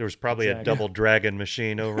worry. There was probably a double dragon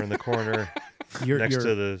machine over in the corner. next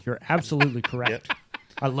to the- You're absolutely correct.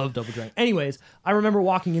 I love Double Dragon. Anyways, I remember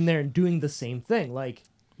walking in there and doing the same thing, like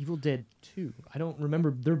Evil Dead 2. I don't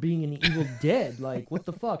remember there being an Evil Dead. Like, what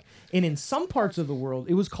the fuck? And in some parts of the world,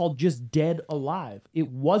 it was called just Dead Alive. It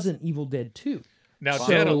wasn't Evil Dead 2. Now, So-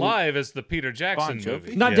 Dead Alive is the Peter Jackson Bon Jovi?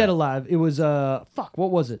 movie. Not Yeah. Dead Alive. It was fuck.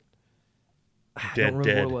 What was it? I Dead don't remember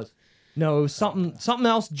Dead. what it was. No, it was something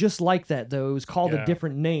else just like that though. It was called Yeah. a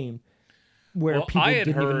different name, where Well, people I had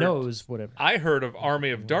didn't even heard- know it was whatever. I heard of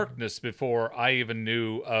Army of Darkness before I even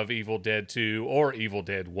knew of Evil Dead 2 or Evil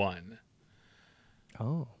Dead 1.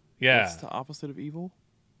 Oh, Yeah. What's the opposite of evil?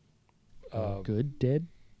 good, dead,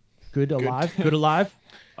 good, alive, good, alive,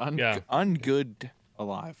 Yeah. Ungood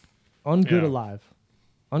alive. ungood, Yeah. alive,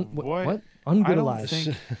 What? what? I Ungood, don't alive.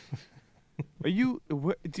 think- Are you?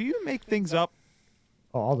 Do you make things up?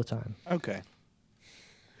 Oh, all the time. Okay.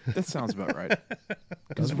 That sounds about right.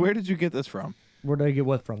 Because where did you get this from? Where did I get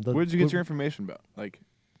what from? Where did you get your information about? Like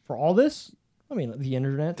for all this? I mean, the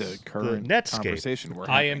internet. the current Netscape. conversation we're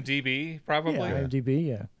having. IMDb, probably. Yeah, IMDb.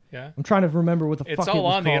 Yeah. Yeah. I'm trying to remember what the It's fuck it all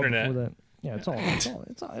was on the called internet. before that. Yeah, it's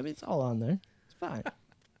all on there. It's fine.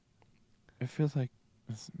 It feels like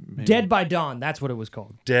it's maybe- Dead by Dawn. That's what it was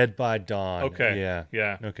called. Dead by Dawn. Okay. Yeah.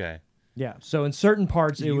 Yeah. Okay. Yeah. So in certain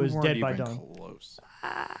parts, it You was weren't Dead by even Dawn. Close.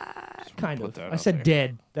 Kind put of. that I out said there.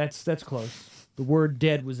 dead. That's close. The word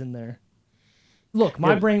dead was in there. Look,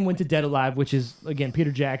 my brain went to Dead Alive, which is again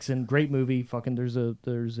Peter Jackson, great movie. Fucking there's a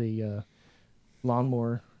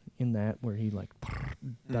lawnmower in that where he like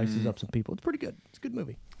dices up some people. It's pretty good. It's a good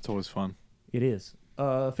movie. It's always fun. It is.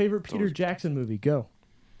 Favorite Peter always- Jackson movie? Go.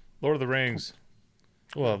 Lord of the Rings.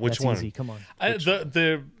 Well, which That's one? Easy. Come on.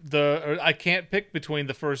 I can't pick between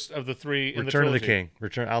the first of the three in the Return of the trilogy. King.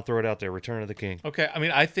 Return. I'll throw it out there. Return of the King. Okay, I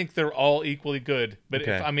mean, I think they're all equally good. But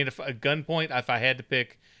Okay. if at gunpoint, if I had to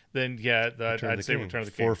pick, then yeah, Return of I'd the say King. Return of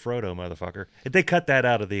the King. For Frodo, motherfucker. They cut that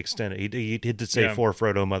out of the extended. He did say Yeah. for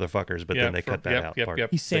Frodo, motherfuckers, but Yeah, then they cut that yep, out. yep, part.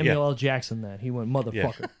 yep. He's But yeah. Samuel L. Jackson. That he went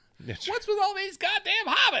motherfucker. That's What's with all these goddamn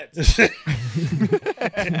hobbits?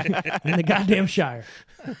 In the goddamn Shire.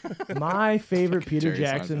 My favorite Peter Jerry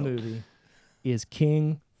Jackson Seinfeld. movie is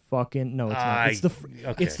King fucking no, it's not. It's the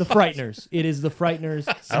okay. it's the Frighteners. It is the Frighteners.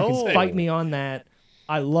 You Oh. can fight me on that.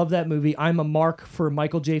 I love that movie. I'm a mark for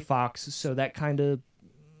Michael J. Fox, so that kind of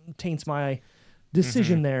taints my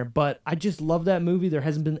decision there. But I just love that movie. There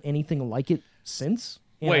hasn't been anything like it since.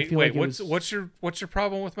 And I wait, feel like it what's was- what's your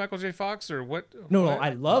problem with Michael J. Fox or what? no, what? I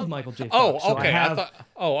love Michael J. Oh, Fox. so okay. I have,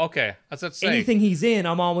 okay. That's what saying. anything he's in,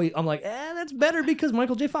 I'm like, that's better because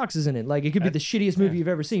Michael J. Fox is in it. Like, it could be the shittiest movie you've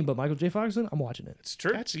ever seen, but Michael J. Fox is in it, I'm watching it. It's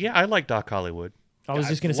true. That's I like Doc Hollywood. I was I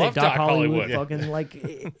just gonna say love Doc Doc Hollywood, Hollywood. fucking like. Doc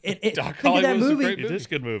think of that Hollywood's a movie. great It is a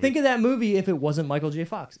good movie. Think of that movie if it wasn't Michael J.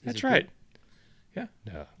 Fox. Is That's it right. good?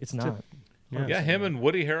 Yeah. No. It's not. Yeah, him and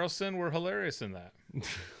Woody Harrelson were hilarious in that.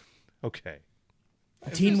 Okay.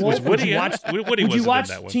 Teen Wolf. Was Woody? Would Woody you wasn't watch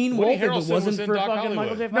in that one. Teen Woody Wolf if Harrelson it wasn't was in for Doc fucking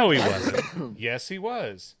Michael J. Hollywood. Fox? No, he wasn't. Yes, he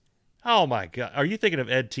was. Oh my god. Are you thinking of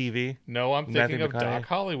Ed TV? No, I'm Matthew thinking of McConaughey? Doc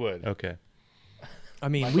Hollywood. Okay. I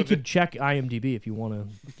mean, we could check IMDb if you want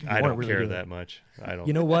to. I don't care that much. I don't.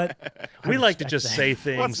 You know what? we like to respect just that. say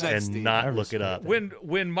What's things next, and Steve? not I look it respect up. that.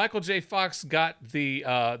 When Michael J. Fox got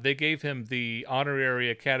the they gave him the honorary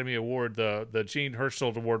Academy Award, the Gene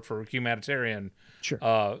Herschel Award for humanitarian. Sure.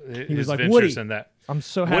 His was like, ventures "Woody, in that. I'm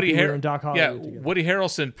so happy we're in Doc yeah, Hollywood together. Woody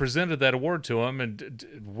Harrelson presented that award to him, and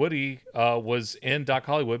Woody was in Doc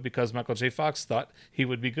Hollywood because Michael J. Fox thought he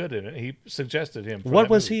would be good in it. He suggested him. For What that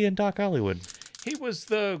was movie. he in Doc Hollywood? He was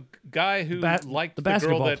the guy who liked the girl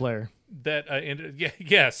basketball that, player. That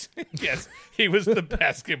yes, yes, he was the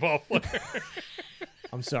basketball player.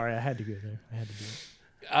 I'm sorry, I had to go there. I had to do it.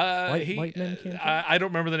 White men can't I don't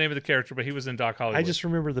remember the name of the character, but he was in Doc Hollywood. I just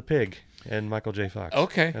remember the pig and Michael J. Fox.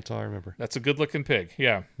 Okay. That's all I remember. That's a good-looking pig.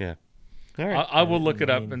 Yeah, Yeah. All right. I will look it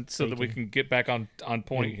up, mean, and so that we can get back on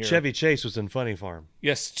point here. Chevy Chase was in Funny Farm.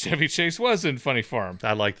 Yes, Chevy Chase was in Funny Farm.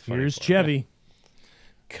 I like the Funny Here's Farm. Chevy.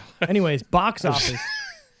 Anyways, box office.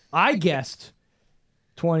 I guessed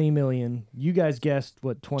 20 million. You guys guessed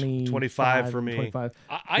what? 25 for me. 25.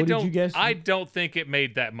 I What did don't. you guess? I don't think it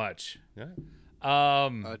made that much. Yeah.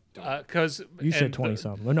 Because You said 20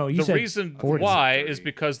 something. No, you the said reason 40. why is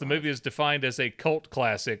because the movie is defined as a cult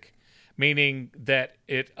classic, meaning that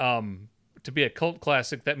it to be a cult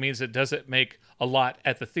classic, that means it doesn't make a lot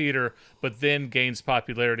at the theater, but then gains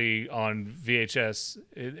popularity on VHS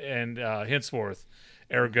and henceforth.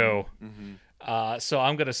 Ergo, so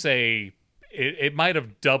I'm gonna say it might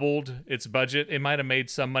have doubled its budget. It might have made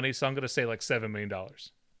some money, so I'm gonna say like $7 million.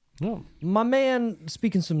 No. My man,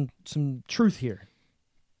 speaking some truth here.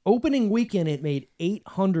 Opening weekend, it made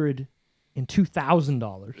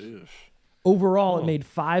 $802,000. Overall, it made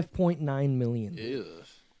 $5.9 million. Ew.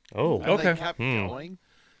 Oh. And they Okay. kept going.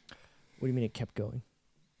 What do you mean it kept going?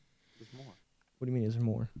 There's more. What do you mean is there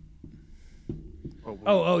more?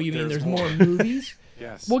 Oh, you mean there's more movies?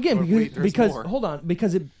 Yes. Well, again, But because, wait, there's because more. hold on,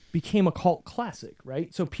 because it became a cult classic,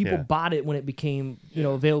 right? So people Yeah. bought it when it became,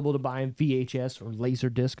 available to buy in VHS or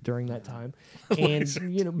Laserdisc during that time, and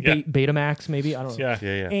Betamax maybe, I don't know. Yeah.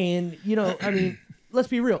 Yeah. And I mean, let's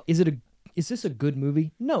be real. Is this a good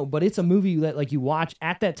movie? No, but it's a movie that like you watch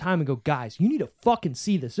at that time and go, guys, you need to fucking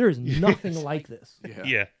see this. There is nothing like this.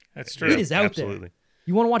 Yeah. That's true. It is out Absolutely. there.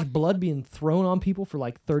 You want to watch blood being thrown on people for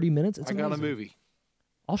like 30 minutes? It's I got a amazing. movie.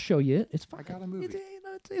 I'll show you it. It's fine. I got a movie.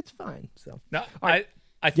 It's fine. So No, I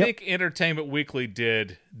think Entertainment Weekly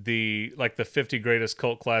did the 50 greatest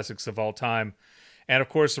cult classics of all time, and of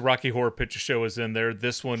course the Rocky Horror Picture Show is in there.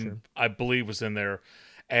 This one I believe was in there,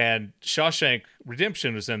 and Shawshank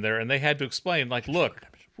Redemption was in there, and they had to explain like, look,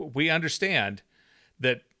 we understand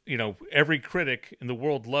that every critic in the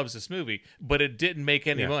world loves this movie, but it didn't make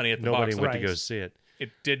any money at the Nobody box went office. to go see it.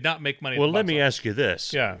 It did not make money. Well, at the let box me office. ask you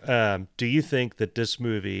this. Yeah. Do you think that this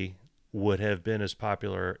movie would have been as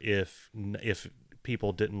popular if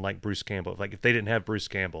people didn't like Bruce Campbell? Like if they didn't have Bruce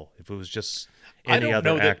Campbell, if it was just I any don't other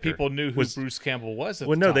know actor. that people knew who Bruce Campbell was. At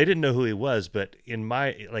Well, the no, time. they didn't know who he was, but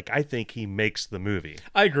I think he makes the movie.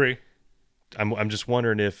 I agree. I'm just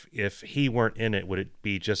wondering if he weren't in it, would it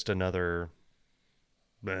be just another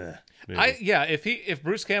movie? If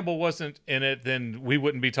Bruce Campbell wasn't in it, then we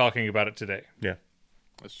wouldn't be talking about it today. Yeah.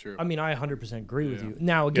 That's true. I mean, I 100% agree with you.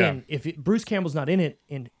 Now, again, if Bruce Campbell's not in it,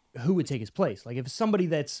 and who would take his place? Like, if it's somebody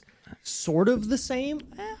that's sort of the same,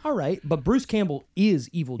 all right. But Bruce Campbell is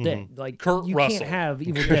Evil Dead. Like, Kurt you Russell. can't have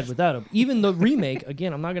Evil Dead without him. Even the remake,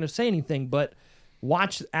 again, I'm not going to say anything, but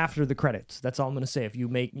watch after the credits. That's all I'm going to say. If you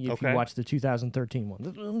watch the 2013 one,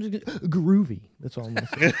 groovy. That's all I'm going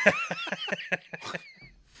to say.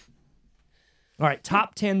 All right,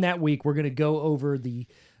 top 10 that week. We're going to go over the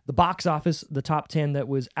box office, the top 10 that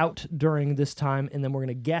was out during this time, and then we're going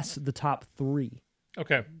to guess the top 3.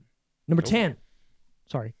 Okay. Number 10.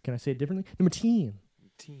 Sorry, can I say it differently? Number 10.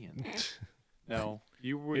 10. No,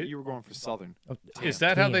 you were going for Southern. Oh, Is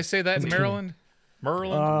that how 10. they say that in Maryland?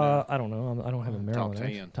 Merlin? I don't know. I don't have a Maryland. Top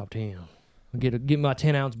 10. accent. Top 10. I'll get my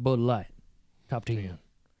 10-ounce Bud Light. Top 10.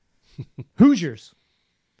 Hoosiers.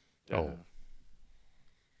 Oh.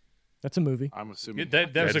 That's a movie. I'm assuming. that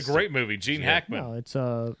was a That's- great movie. Gene Hackman. No, it's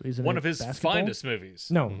isn't One it of his basketball? finest movies.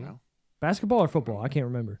 No. Basketball or football? I can't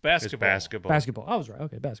remember. It's Basketball. basketball. Basketball. I was right.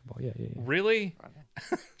 Okay, basketball. Yeah. Really?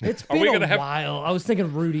 It's Are we been gonna a have- while. I was thinking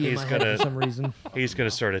of Rudy in He's my head gonna- for some reason. He's going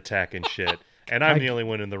to start attacking shit. And I'm the only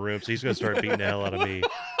one in the room, so he's going to start beating the hell out of me.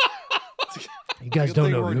 You guys Good don't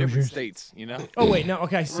thing know we're in different Hoosiers. states, you know. Oh wait, no.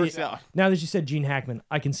 Okay, I see. Works out. Now that you said Gene Hackman,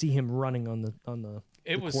 I can see him running on the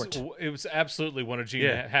It the was court. it was absolutely one of Gene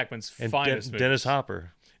Yeah. Hackman's And finest movies. Dennis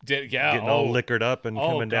Hopper Getting getting all liquored up and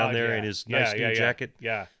coming down there in his nice new jacket.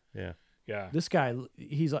 Yeah. Yeah. Yeah. This guy,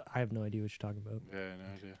 he's like, I have no idea what you're talking about. Yeah,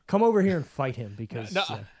 no idea. Come over here and fight him because No.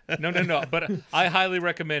 But I highly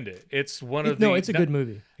recommend it. It's one of no, it's a good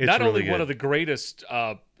movie. It's not really only one good. of the greatest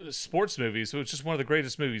sports movies, but it's just one of the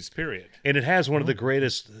greatest movies. Period. And it has one of the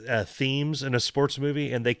greatest themes in a sports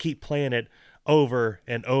movie, and they keep playing it over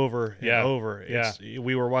and over and Yeah. over.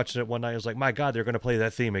 We were watching it one night. I was like, my God, they're going to play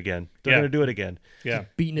that theme again. They're Yeah. going to do it again. Yeah.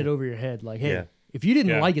 Beating it over your head, like, hey, Yeah. if you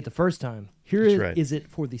didn't Yeah. like it the first time, here That's is right. is it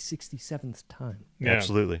for the 67th time. Yeah.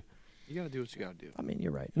 Absolutely. You gotta do what you gotta do. I mean,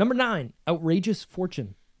 you're right. Number 9, Outrageous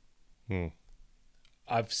Fortune.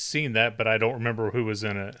 I've seen that, but I don't remember who was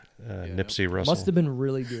in it. Nipsey Russell. Must have been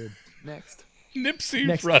really good. Next. Nipsey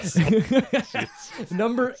Next. Russell.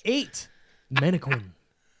 Number 8, Mannequin.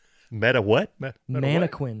 Meta what?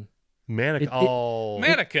 Mannequin. Mannequin. Oh.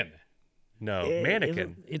 Mannequin. No.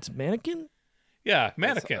 Mannequin. It's Mannequin? Yeah,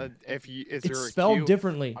 mannequin. If you, is It's there a spelled cue?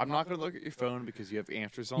 differently. I'm not gonna look at your phone because you have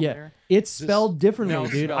answers on Yeah. there. It's spelled differently, No,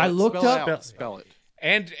 dude. spell I it. looked Spell up. It out. Spell it.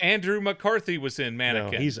 And Andrew McCarthy was in No,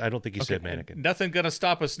 Mannequin. I don't think he said mannequin. Nothing Gonna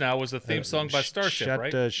Stop Us Now was the theme song by Starship, shut,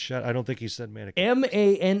 right? shut. I don't think he said mannequin.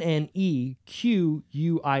 Mannequin.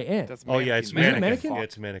 That's Oh, yeah, it's Is it mannequin. mannequin? Yeah,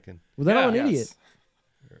 it's mannequin. Well, then I'm an Yes. idiot.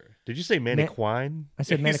 Did you say mannequin? I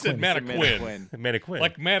said He said Mannequin. Mannequin. Mannequin.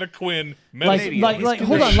 Like Mannequin. Like, Canadian. like, He's like,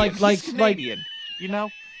 hold on, Canadian. like, He's like, Canadian. You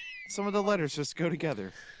know, some of the letters just go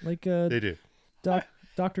together. like, they do.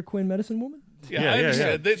 Dr. Quinn, Medicine Woman. Yeah, Yeah, I yeah,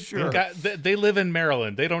 understand. yeah. They, Sure. they live in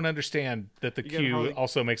Maryland. They don't understand that the gotta Q hardly-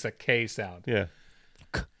 also makes a K sound. Yeah.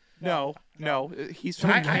 No, he's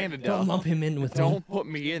from Canada. Don't lump him in with me. Don't put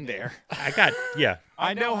me in there. I got, yeah.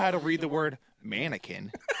 I know how to read the word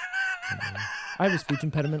mannequin. I have a speech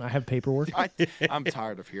impediment. I have paperwork. I'm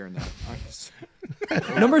tired of hearing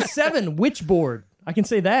that. Number 7, Witchboard. I can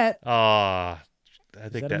say that. I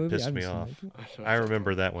think that a that movie? I pissed me haven't off. seen I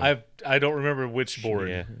remember that one. I don't remember which board.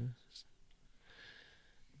 Yeah.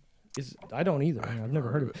 I don't either. I've never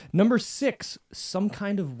heard of it. Number 6, Some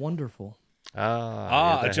Kind of Wonderful.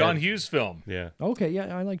 Yeah, A that John had- Hughes film. Yeah. Okay,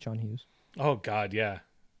 yeah, I like John Hughes. Oh God, yeah.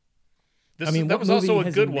 That what was also movie a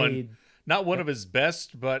has good he one. made- Not one of his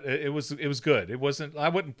best, but it was good. It wasn't. I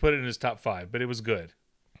wouldn't put it in his top 5, but it was good.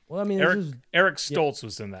 Well, I mean, Eric this is Stoltz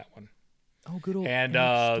was in that one, good old and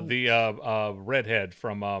Eric Stoltz. the redhead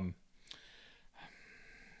from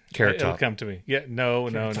Carrot It'll Top. come to me. Yeah, no.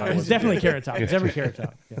 It's definitely Carrot Top. It's every Carrot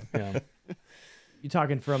Top. Yeah. Yeah. You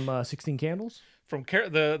talking from 16 Candles? From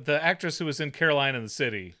the actress who was in Caroline in the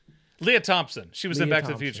City, Leah Thompson. She was in Leah Back to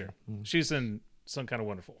the Thompson. Future. She's in Some Kind of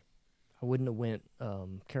Wonderful. I wouldn't have went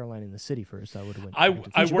Caroline in the City first. I would have went. I Back to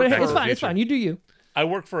the Future. worked But hey, for it's the fine. It's future. fine. You do you. I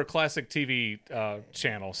work for a classic TV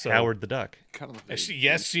channel. So Howard the Duck.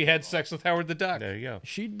 she had sex with Howard the Duck. There you go.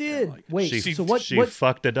 She did. Wait. She, so what? she What?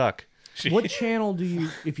 fucked a duck. What channel do you?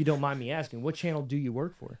 If you don't mind me asking, what channel do you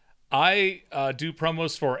work for? I do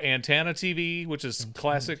promos for Antenna TV, which is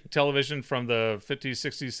classic television from the 50s,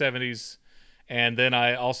 60s, 70s. And then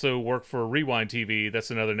I also work for Rewind TV.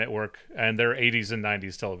 That's another network. And they're 80s and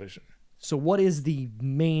 90s television. So what is the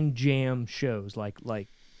main jam shows like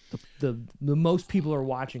the most people are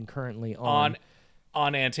watching currently on?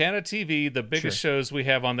 On Antenna TV, the biggest shows we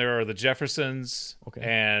have on there are The Jeffersons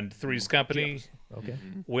and Three's Company. Okay.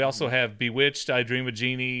 We also have Bewitched, I Dream of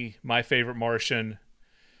Jeannie, My Favorite Martian,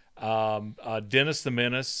 Dennis the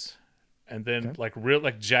Menace, and then like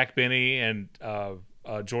Jack Benny and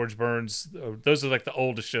George Burns. Those are like the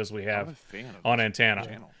oldest shows we I'm have a fan of on this Antenna.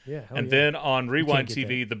 channel. Yeah. hell And yeah. then on Rewind get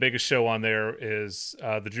TV, the biggest show on there is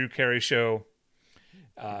the Drew Carey Show,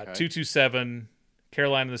 227,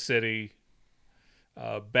 Caroline in the City,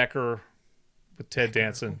 Becker with Ted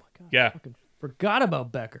Danson. Yeah. Fucking forgot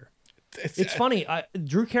about Becker. It's funny.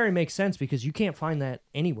 Drew Carey makes sense because you can't find that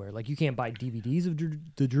anywhere. Like you can't buy DVDs of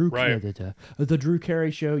the Drew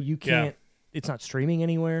Carey show. You can't. It's not streaming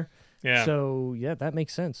anywhere. Yeah. So yeah, that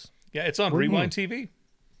makes sense. Yeah, it's on Where do you- Rewind TV.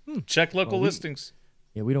 Check local listings.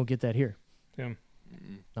 Yeah, we don't get that here. Yeah.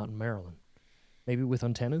 Not in Maryland. Maybe with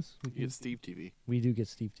antennas. You get Steve TV. We do get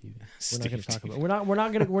Steve TV. We're not Steve going to talk about. We're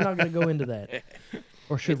not going to go into that.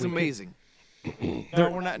 Or should It's we? amazing. No,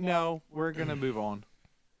 we're not. No, we're gonna move on.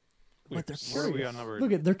 But they're Where are we curious. on number?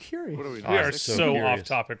 Look at they're curious. What are we? We are so so curious. off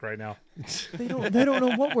topic right now. They don't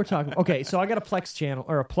know what we're talking about. Okay, so I got a Plex channel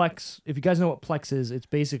or a Plex. If you guys know what Plex is, it's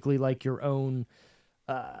basically like your own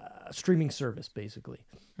streaming service, basically.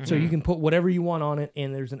 So you can put whatever you want on it,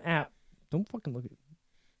 and there's an app. Don't fucking look it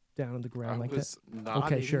down on the ground like that. was Okay,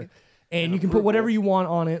 nodding sure. in And you can put whatever approval. you want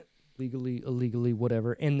on it, legally, illegally,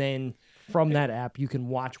 whatever. And then from that app, you can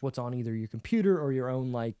watch what's on either your computer or your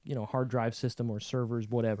own, like, hard drive system or servers,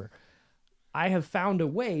 whatever. I have found a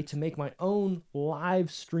way to make my own live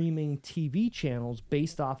streaming TV channels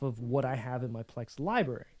based off of what I have in my Plex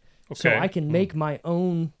library. So Okay. I can make my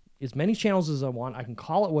own, as many channels as I want. I can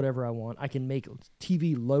call it whatever I want. I can make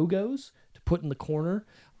TV logos to put in the corner.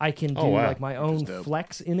 I can do wow. like my own dope.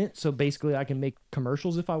 flex in it. So basically I can make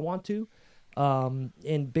commercials if I want to.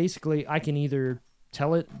 And basically I can either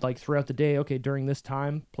tell it like throughout the day, okay, during this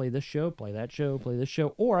time, play this show, play that show, play this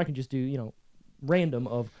show, or I can just do, random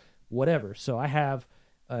of whatever. So I have,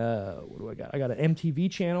 what do I got? I got an MTV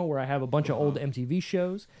channel where I have a bunch of old MTV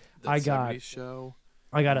shows. I got 70s show.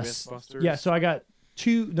 I got Mythbusters. yeah. So I got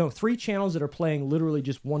 3 channels that are playing literally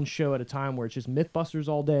just one show at a time, where it's just MythBusters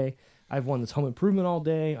all day. I have one that's Home Improvement all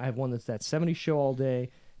day. I have one that's that 70s show all day.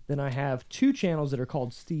 Then I have 2 channels that are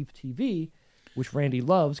called Steve TV, which Randy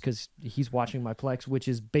loves because he's watching my Plex, which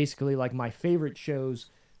is basically like my favorite shows,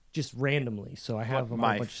 just randomly. So I have a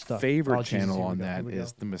My bunch of stuff. favorite Oh, Jesus, channel here we on go, that here we go.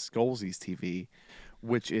 is the Miskolzie's TV,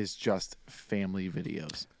 which is just family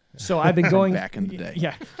videos. So I've been going back in the day.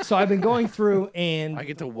 Yeah. So I've been going through and I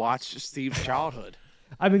get to watch Steve's childhood.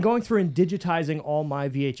 I've been going through and digitizing all my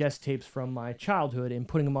VHS tapes from my childhood and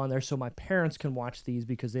putting them on there so my parents can watch these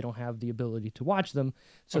because they don't have the ability to watch them.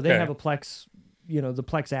 So they Okay. have a Plex, the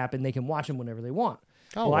Plex app, and they can watch them whenever they want.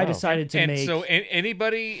 Oh, well, I wow. decided to And make. so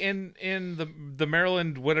anybody in the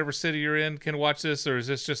Maryland, whatever city you're in, can watch this, or is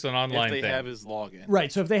this just an online If they thing? have his login.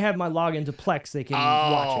 Right, so if they have my login to Plex, they can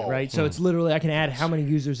watch it, right? So it's literally I can add how many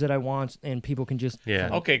users that I want, and people can just Yeah.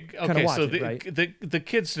 kinda- Okay, kinda watch so it, right? the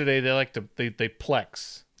kids today, they like to they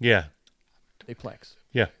plex. Yeah. they Plex.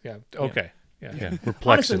 Yeah. Yeah. Okay. Yeah. Yeah. Honestly,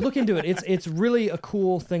 Perplexing. look into it. It's really a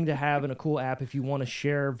cool thing to have and a cool app if you want to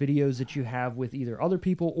share videos that you have with either other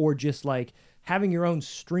people or just like having your own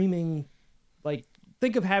streaming. Like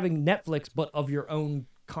think of having Netflix but of your own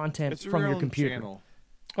content It's from your own computer. channel.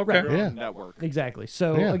 Okay. Right. Your Yeah. own network. Exactly.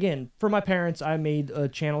 So Yeah. again, for my parents, I made a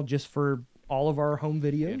channel just for all of our home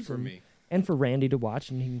videos And for me. and for Randy to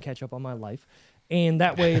watch, and he can catch up on my life. And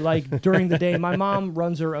that way, like during the day, my mom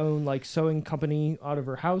runs her own like sewing company out of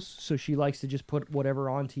her house, so she likes to just put whatever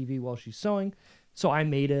on TV while she's sewing. So I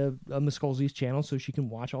made a Miskolzi's channel so she can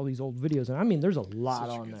watch all these old videos, and I mean, there's a lot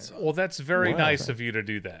on there. Well, that's very nice of you to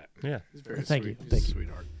do that. Yeah. Thank you.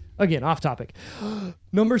 Sweetheart. Again, off topic.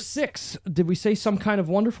 Number 6. Did we say Some Kind of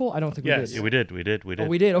Wonderful? I don't think Yes. we did. Yeah, we did. Oh,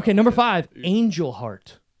 we did. Okay, number 5. Angel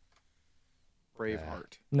Heart.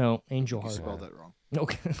 Braveheart. No, Angel You Heart. spelled that wrong.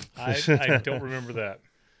 Okay. I don't remember that.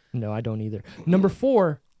 No, I don't either. Number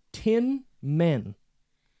 4. Tin Men.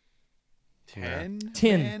 10?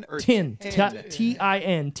 Tin. Men or Tin. 10? Tin.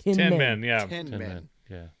 Tin 10 Men. men, yeah. 10 10 men. men.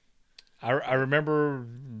 Yeah. I remember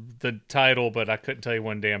the title, but I couldn't tell you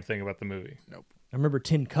one damn thing about the movie. Nope. I remember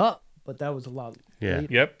Tin Cup, but that was a lot. Yeah.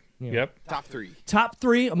 later. Yep. Yeah. Yep. Top 3. Top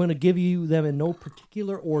 3. I'm going to give you them in no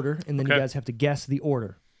particular order, and then you Okay. guys have to guess the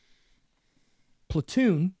order.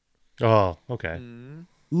 Platoon. Oh, okay.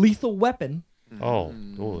 Lethal Weapon. Oh,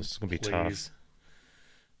 this is gonna be tough. Please.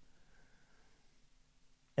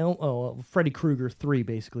 Freddy Krueger 3,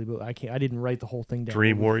 basically, but I can't. I didn't write the whole thing down.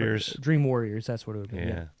 Dream Warriors. Dream Warriors. That's what it would be. Yeah.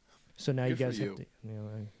 Yeah. So now Good you guys for have you. to. You know,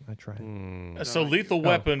 I tried. So Lethal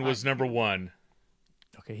Weapon was number 1.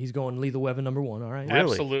 Okay, he's going Lethal Weapon number 1. All right. Really?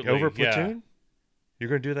 Absolutely, Over yeah. Platoon? You're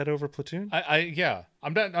gonna do that over Platoon? Yeah.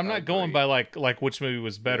 I'm not going by like which movie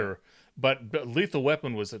was better, but Lethal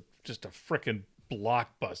Weapon was just a freaking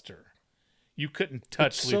blockbuster. You couldn't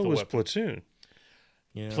touch so Lethal was Weapon. Platoon.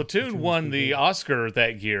 Yeah. Platoon won the Oscar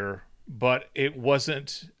that year, but it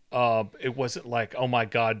wasn't like, oh my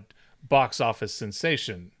god, box office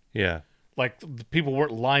sensation. Yeah. Like the people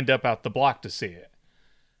weren't lined up out the block to see it.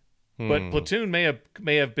 But Platoon may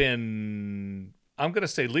have been. I'm gonna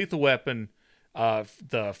say Lethal Weapon,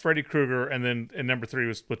 the Freddy Krueger, and then number 3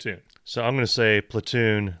 was Platoon. So I'm gonna say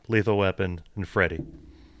Platoon, Lethal Weapon, and Freddy.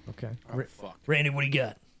 Okay. Oh, fuck. Randy, what do you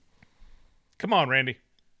got? Come on, Randy.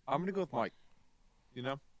 I'm going to go with Mike. You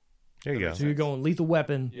know? There you go. So you're going Lethal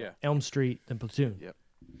Weapon, Yeah. Elm Street, then Platoon. Yep.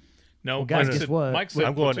 No, Well, guys, Mike guess said, what? Mike said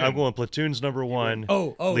I'm going. Platoon. I'm going. Platoon's number 1.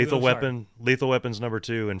 Oh, Lethal no, sorry. Weapon. Lethal Weapon's number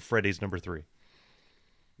 2, and Freddy's number 3.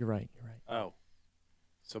 You're right. Oh.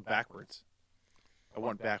 So backwards. I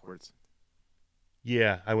went backwards.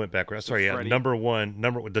 Yeah, I went backwards. Sorry, yeah. Freddy. Number 1.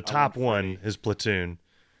 The top went one Freddy. is Platoon.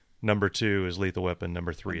 Number 2 is Lethal Weapon.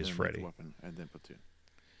 Number 3 And is then Freddy. Lethal Weapon, and then Platoon.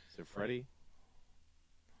 So Freddy.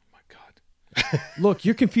 Oh my god. Look,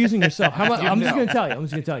 you're confusing yourself. How about, I'm just going to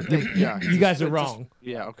tell you. Yeah. You guys are wrong.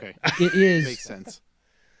 Yeah, okay. It is. Makes sense.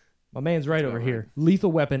 My man's right over right. here.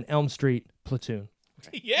 Lethal Weapon, Elm Street, Platoon.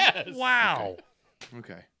 Yes. Wow.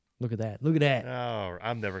 Okay. Look at that. Look at that. Oh,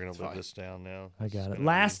 I'm never gonna live fine. this down now. I got It's it. gonna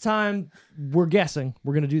Last time we're guessing,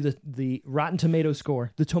 we're gonna do the Rotten Tomato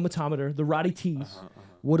score, the tomatometer, the Roddy T's.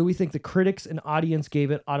 What do we think the critics and audience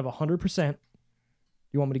gave it out of 100%?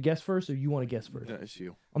 You want me to guess first, or you want to guess first? That's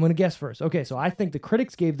you. I'm gonna guess first. Okay, so I think the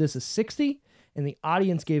critics gave this a 60, and the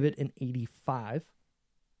audience gave it an 85.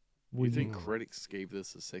 What You do think critics gave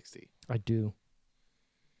this a 60? I do.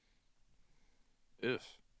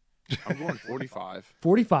 If. I'm going 45.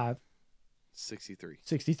 45, 63.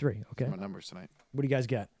 63. Okay. My numbers tonight. What do you guys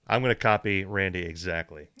got? I'm gonna copy Randy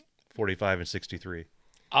exactly. 45 and 63.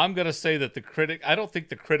 I'm going to say that I don't think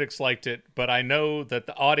the critics liked it, but I know that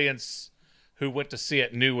the audience who went to see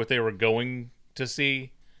it knew what they were going to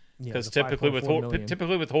see. Yeah, Because the typically 5.4 million.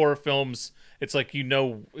 typically with horror films, it's like you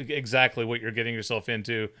know exactly what you're getting yourself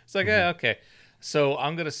into. It's like, okay. So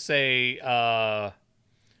I'm going to say the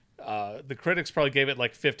critics probably gave it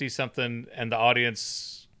like 50 something, and the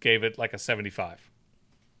audience gave it like a 75.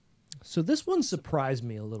 So this one surprised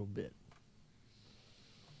me a little bit.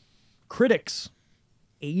 Critics,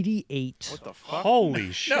 88. What the fuck?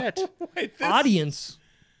 Holy shit! Wait, Audience,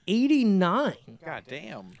 89. God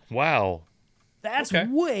damn. Wow. That's Okay.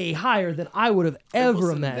 way higher than I would have It ever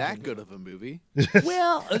wasn't that imagined. good of a movie.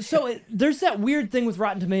 Well, there's that weird thing with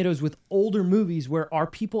Rotten Tomatoes with older movies where are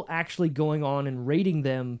people actually going on and rating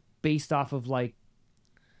them based off of like,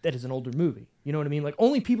 that is an older movie. You know what I mean? Like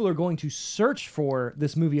only people are going to search for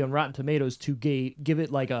this movie on Rotten Tomatoes to give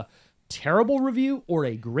it like a terrible review or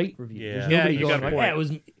a great review. Yeah. There's Yeah, nobody you going got a like, point.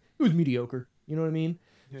 yeah, it was mediocre. You know what I mean?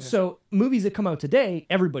 So movies that come out today,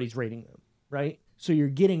 everybody's rating them, right? So you're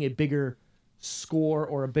getting a bigger score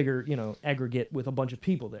or a bigger, aggregate with a bunch of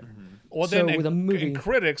people there. Well, So then with a movie- and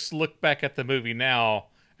critics look back at the movie now,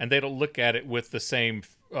 and they don't look at it with the same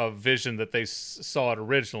vision that they saw it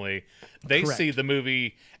originally. They Correct. see the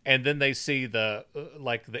movie, and then they see the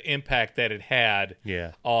the impact that it had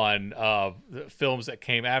Yeah. on the films that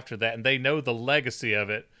came after that, and they know the legacy of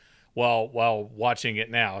it while watching it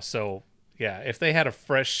now. So yeah, if they had a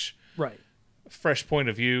fresh Right. point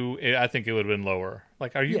of view, I think it would have been lower.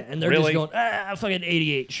 Like, are you Yeah, and they're really? just going, fucking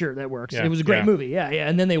 88. Sure, that works. Yeah, It was a great yeah. movie. Yeah, yeah.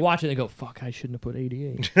 And then they watch it and they go, fuck, I shouldn't have put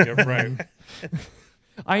 88. Yeah, right.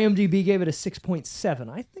 IMDb gave it a 6.7.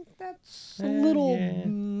 I think that's a little,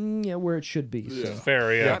 yeah. where it should be. So.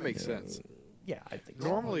 Fair, yeah. That makes sense. Yeah, I think so.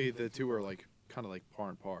 Normally, the two are like kind of like par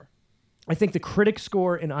and par. I think the critic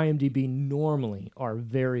score and IMDb normally are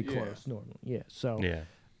very Yeah. close. Normally, yeah. So, Yeah.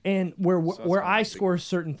 and where So that's where kinda I big. score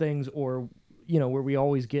certain things, or where we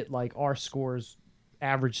always get like our scores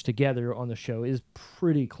averaged together on the show is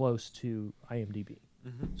pretty close to IMDb.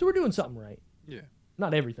 So we're doing something right. Yeah.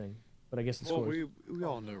 Not everything, but I guess the Well, scores. we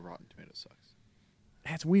all know Rotten Tomatoes sucks.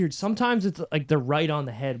 That's weird. Sometimes it's like they're right on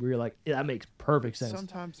the head where you're like, yeah, that makes perfect sense.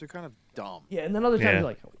 Sometimes they're kind of dumb. Yeah, and then other times Yeah. you're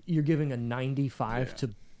like, you're giving a 95 Yeah. to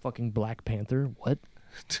fucking Black Panther. What?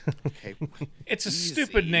 Okay. It's a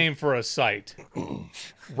stupid name for a site.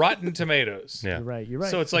 Rotten Tomatoes. Yeah. You're right. You're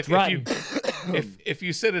right. So it's like rotten. if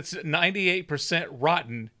you said it's 98%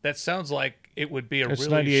 rotten, that sounds like it would be a It's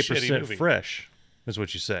really 98% shitty movie. fresh, is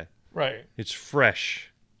what you say. Right. It's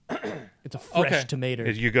fresh. It's a fresh Okay. tomato.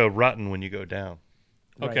 You go rotten when you go down.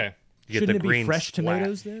 Right. Okay. You get Shouldn't the it green be fresh splat.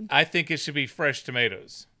 tomatoes then? I think it should be fresh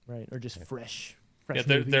tomatoes. Right, or just fresh. Yeah, Fresh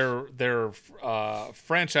they're movies. they're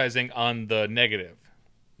franchising on the negative.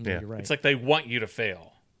 Yeah. You're right. It's like they want you to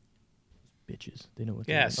fail. Bitches. They know what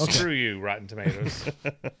Yeah, they're doing. Okay. screw you, Rotten Tomatoes.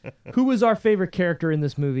 Who was our favorite character in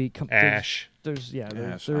this movie? Ash. There's Ash,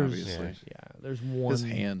 there's obviously. there's one. His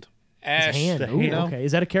hand. Ash. His hand. the Ooh, hand. okay,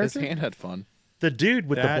 is that a His character? hand had fun. The dude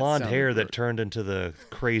with the That blonde sounded hair that good. turned into the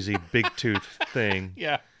crazy big tooth thing.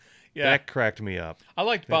 Yeah. Yeah. That cracked me up. I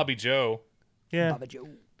liked Bobby Joe. Yeah. Baba Joe.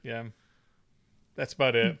 Yeah. That's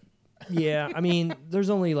about it. Yeah, I mean, there's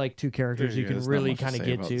only like two characters you Yeah, can there's not really much to kind of say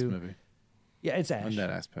get about this to. movie. Yeah, it's Ash. On that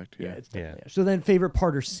aspect, yeah, yeah. it's definitely Yeah. Ash. So then, favorite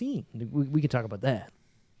part or scene? We could talk about that.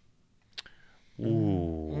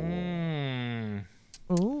 Ooh. Mm.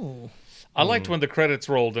 Oh, I liked when the credits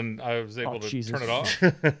rolled and I was able to Jesus. turn it off.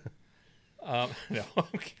 No.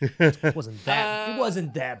 Okay. it wasn't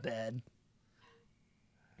that bad.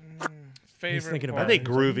 Favorite thinking part. I about think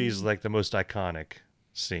Groovy's like the most iconic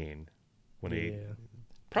scene when he. Yeah.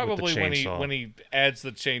 Probably when chainsaw. he adds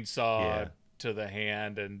the chainsaw Yeah. to the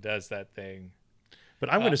hand and does that thing.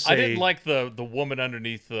 But I'm going to say I didn't like the woman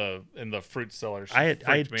underneath in the fruit cellar. She I had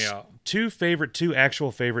freaked me out. two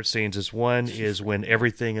actual favorite scenes. Is one is when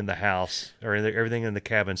everything in the house or everything in the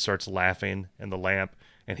cabin starts laughing and the lamp,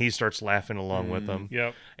 and he starts laughing along with them.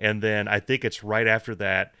 Yep. And then I think it's right after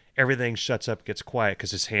that everything shuts up, gets quiet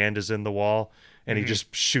because his hand is in the wall, and he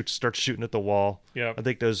just starts shooting at the wall. Yep. I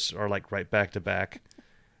think those are like right back to back.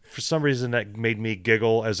 For some reason, that made me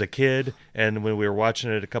giggle as a kid, and when we were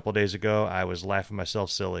watching it a couple days ago, I was laughing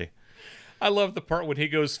myself silly. I love the part when he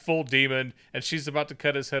goes full demon and she's about to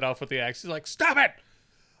cut his head off with the axe. He's like, "Stop it!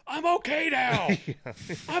 I'm okay now.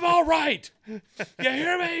 I'm all right. You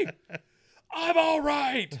hear me? I'm all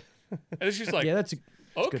right." And she's like, Yeah, that's a good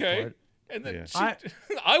 "Okay." part. And then Yeah.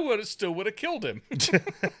 I would have killed him.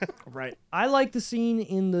 right. I like the scene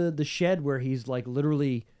in the shed where he's like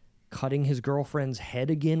literally cutting his girlfriend's head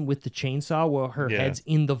again with the chainsaw while her Yeah. head's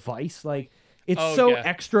in the vice. Like it's Oh, so yeah.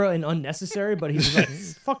 extra and unnecessary, but he's like,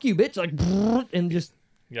 "Fuck you, bitch!" Like, and just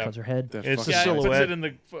Yeah. cuts her head. That It's fucking a Yeah, he puts silhouette.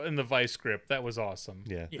 it in the vice script. That was awesome.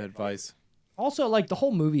 Yeah. that vice. Also, like the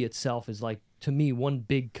whole movie itself is like to me one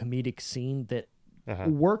big comedic scene that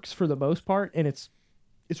works for the most part, and it's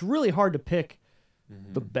really hard to pick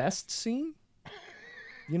the best scene.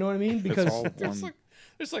 You know what I mean? It's Because all one.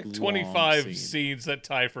 There's like Long 25 scene. scenes that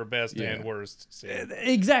tie for best Yeah. and worst scene.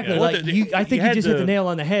 exactly, Yeah. like Well, I think you you had just hit the the- nail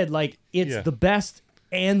on the head. Like it's Yeah. the best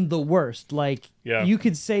and the worst. Like Yeah. you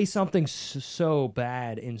could say something so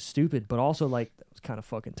bad and stupid, but also like that was kind of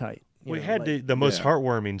fucking tight. You We know, had like, the most Yeah.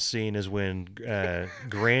 heartwarming scene is when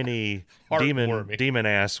Granny Heartwarming. demon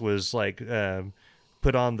ass was like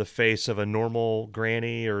put on the face of a normal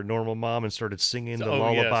granny or normal mom and started singing the Oh,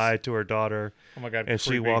 lullaby yes. to her daughter. Oh my God. And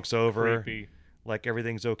she creepy, walks over creepy. like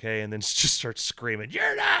everything's okay, and then just starts screaming,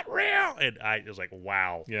 "You're not real!" And I was like,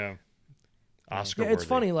 "Wow, Yeah. Oscar!" Yeah, it's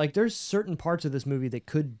funny. Like, there's certain parts of this movie that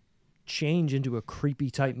could change into a creepy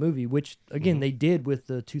type movie, which again they did with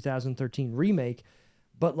the 2013 remake.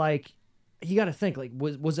 But like, you got to think, like,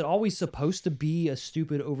 was it always supposed to be a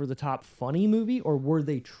stupid, over the top, funny movie, or were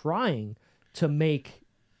they trying to make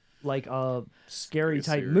like a scary Like a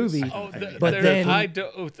type serious- movie? Oh, But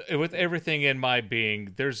then- with everything in my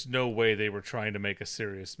being, there's no way they were trying to make a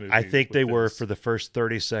serious movie. I think with they were this. for the first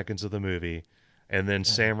 30 seconds of the movie. And then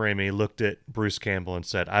Sam Raimi looked at Bruce Campbell and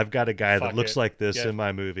said, "I've got a guy Fuck that looks it. like this Yeah. in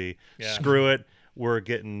my movie. Yeah. Screw it. we're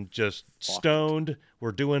getting just stoned,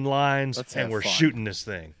 we're doing lines, Let's and have we're fun. shooting this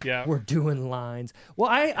thing. Yeah. We're doing lines. Well,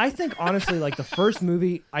 I think honestly, like the first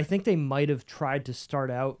movie, I think they might have tried to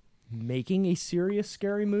start out making a serious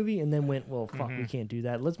scary movie and then went, well, fuck, we can't do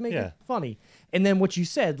that. Let's make Yeah. it funny. And then what you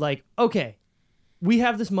said, like, okay, we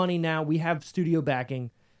have this money now, we have studio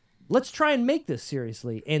backing. Let's try and make this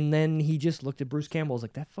seriously. And then he just looked at Bruce Campbell, was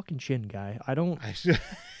like, that fucking chin guy. I don't.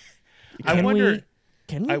 I wonder.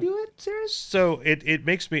 Can we do it serious? So it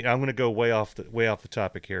makes me. I'm going to go way off the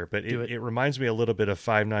topic here, but Do it. it reminds me a little bit of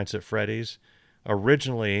Five Nights at Freddy's.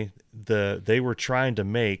 Originally, they were trying to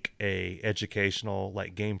make a educational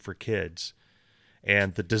like game for kids,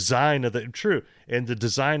 and the design of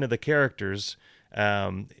the characters,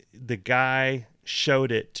 the guy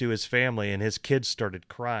showed it to his family, and his kids started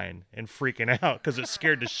crying and freaking out because it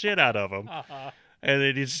scared the shit out of them. And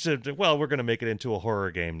then he said, "Well, we're going to make it into a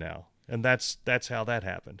horror game now." And that's how that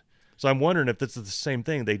happened. So I'm wondering if this is the same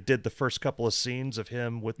thing. They did the first couple of scenes of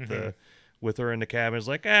him with with her in the cabin. It's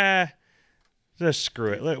like, just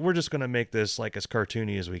screw it. We're just going to make this like as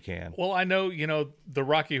cartoony as we can. Well, I know, the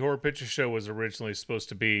Rocky Horror Picture Show was originally supposed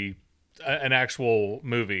to be an actual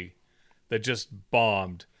movie that just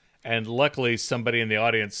bombed. And luckily somebody in the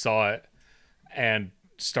audience saw it and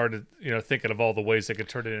started, thinking of all the ways they could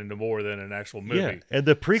turn it into more than an actual movie. Yeah, and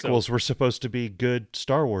the prequels were supposed to be good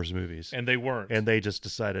Star Wars movies. And they weren't. And they just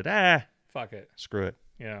decided, fuck it. screw it.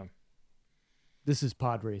 Yeah. This is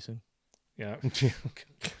pod racing. Yeah.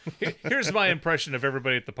 Here's my impression of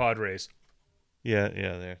everybody at the pod race. Yeah,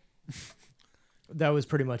 there. That was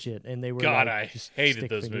pretty much it. And they were God, like, I just hated stick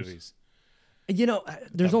those figures. movies.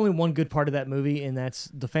 There's only one good part of that movie, and that's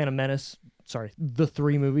the Phantom Menace. Sorry, the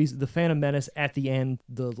three movies. The Phantom Menace at the end,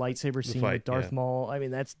 the lightsaber scene fight, with Darth yeah. Maul. I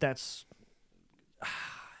mean, that's.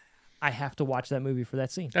 I have to watch that movie for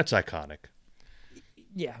that scene. That's iconic.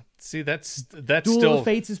 Yeah, See, that's Duel still of the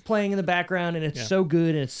Fates is playing in the background, and it's so good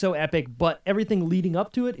and it's so epic. But everything leading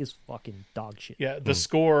up to it is fucking dog shit. Yeah, the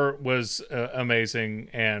score was amazing,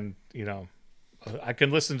 and I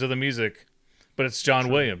can listen to the music, but it's John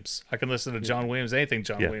Williams. I can listen to John Williams, anything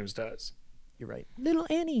John Williams does. You're right, Little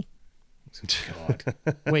Annie. God,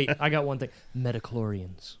 Wait, I got one thing.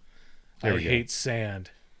 Metachlorians. I hate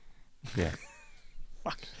sand. Yeah.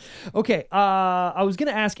 Okay, I was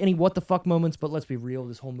gonna ask any what the fuck moments, but let's be real.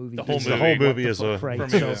 This whole movie, The whole is The movie, whole what movie the is fuck, a right. from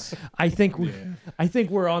So this. I think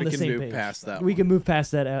we're on We the can same move page. past that We one. can move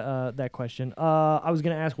past that question. I was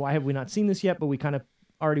gonna ask why have we not seen this yet, but we kind of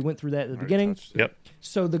already went through that at the beginning. Yep.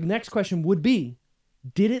 So the next question would be,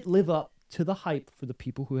 did it live up to the hype for the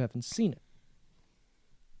people who haven't seen it?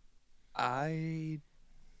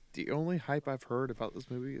 The only hype I've heard about this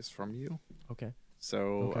movie is from you. Okay,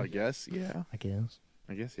 So I guess, yeah. I guess.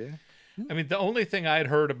 I mean, the only thing I had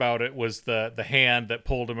heard about it was the hand that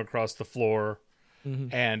pulled him across the floor,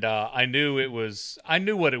 and I knew what it was. I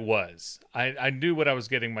knew what I was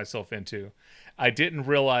getting myself into. I didn't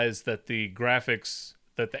realize that the graphics,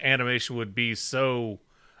 that the animation would be so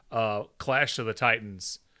Clash of the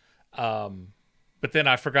Titans. But then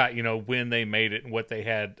I forgot, when they made it and what they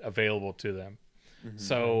had available to them.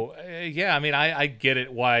 So I mean, I get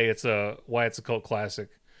it why it's a cult classic,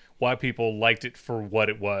 why people liked it for what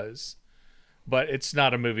it was, but it's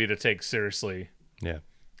not a movie to take seriously. Yeah.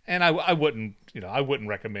 And I wouldn't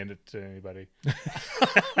recommend it to anybody.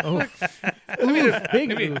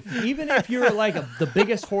 Big oof. Even if you're like the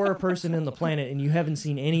biggest horror person in the planet and you haven't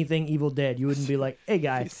seen anything Evil Dead, you wouldn't be like, hey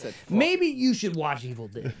guy, maybe you should watch Evil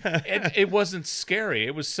Dead. It wasn't scary.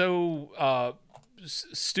 It was so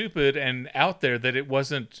stupid and out there that it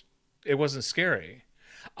wasn't scary.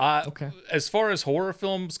 Okay. As far as horror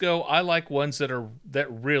films go, I like ones that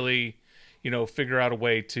really, figure out a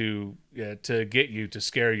way to get you, to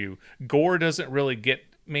scare you. Gore doesn't really get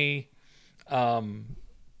me. What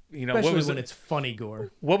Especially was when it? it's funny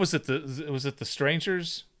gore. What was it? Was it The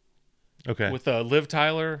Strangers Okay. with Liv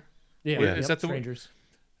Tyler? Yeah, Is that the one? Strangers?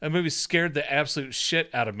 That movie scared the absolute shit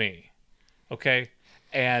out of me. Okay,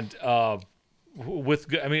 and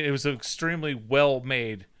it was an extremely well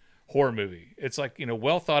made horror movie. It's like,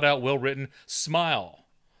 well thought out, well written. Smile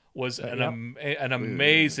was an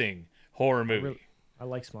amazing horror movie. I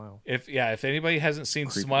like Smile. If anybody hasn't seen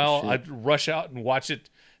Creepy Smile, shit. I'd rush out and watch it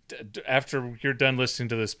after you're done listening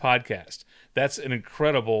to this podcast. That's an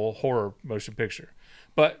incredible horror motion picture.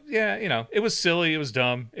 But yeah, it was silly, it was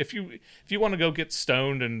dumb. If you want to go get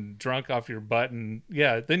stoned and drunk off your butt, and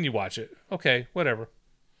then you watch it. Okay, whatever.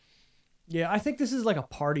 Yeah, I think this is like a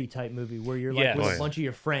party type movie where you're like Yes. with Oh, a yeah. bunch of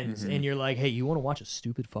your friends and you're like, hey, you want to watch a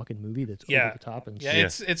stupid fucking movie that's over the top and Yeah,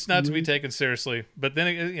 it's not to be taken seriously. But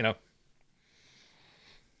then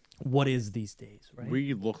what is these days, right?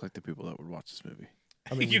 We look like the people that would watch this movie.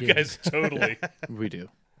 I mean, we you do. guys totally. We do.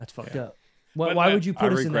 That's fucked up. Why, But why I- would you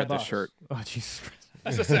put I us in that regret this box? shirt. Oh Jesus Christ!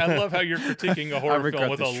 As I said, I love how you're critiquing a horror regret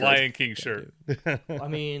film with a this shirt. Lion King shirt. I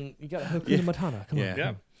mean, you got Hakuna Matata. Come Yeah. on.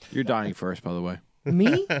 Yeah. You're dying first, by the way.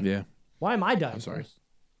 Me? Yeah. Why am I dying? sorry. first?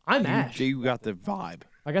 I'm Ash. You got the vibe.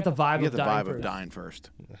 I got the vibe You of got the dying vibe of first. dying first.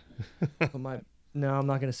 But no, I'm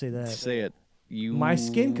not gonna say that. Say it. You. My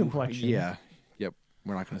skin complexion. Yeah. Yep.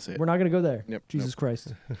 We're not gonna say it. We're not gonna go there. Yep, Jesus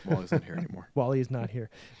Christ. Wally's not here anymore. Wally is not here.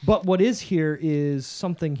 But what is here is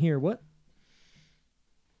something here. What?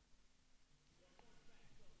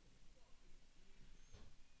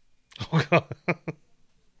 Oh, God.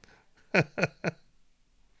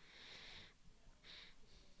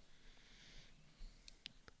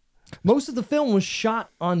 Most of the film was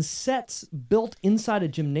shot on sets built inside a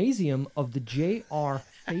gymnasium of the J.R.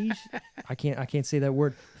 I can't say that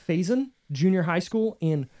word. Faison Junior High School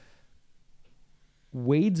in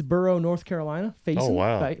Wadesboro, North Carolina. Faison. Oh,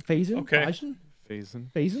 wow. Faison. Okay. Faison. Phasing.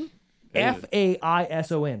 Faison.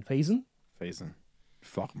 Faison. Faison. Phasing.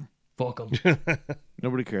 Fuck 'em. Fuck 'em.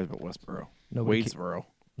 Nobody cares about Westboro. Nobody Wadesboro.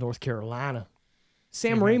 North Carolina.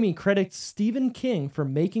 Sam Raimi credits Stephen King for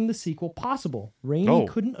making the sequel possible. Raimi Oh.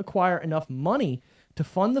 couldn't acquire enough money to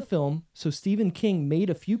fund the film, so Stephen King made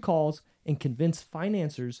a few calls and convinced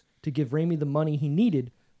financiers to give Raimi the money he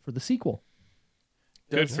needed for the sequel.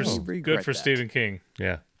 Good Does for he regret good for that? Stephen King.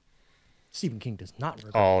 Yeah. Stephen King does not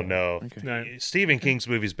regret Oh, that. no. Okay. No, Stephen King's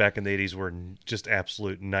movies back in the 80s were just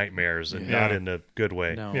absolute nightmares and Yeah. not in a good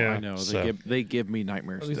way. No, Yeah. I know. So- They give me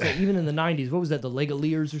nightmares. I was today. like, even in the 90s, what was that, the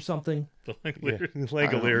Legoliers or something? the Yeah. Langoliers.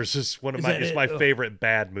 Langoliers is one of Is my that it's it? my Oh. favorite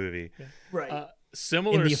bad movie. Right.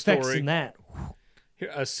 Similar and the effects story. in that.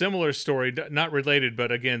 A similar story, not related, but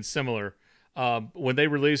again similar. When they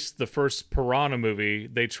released the first Piranha movie,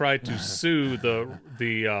 they tried to sue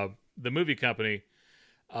the movie company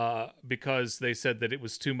because they said that it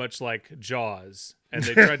was too much like Jaws, and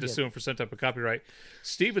they tried to sue him for some type of copyright.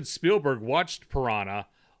 Steven Spielberg watched Piranha,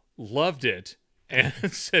 loved it, and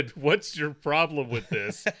said, "What's your problem with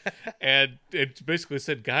this?" And it basically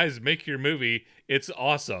said, "Guys, make your movie. It's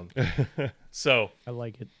awesome." So. I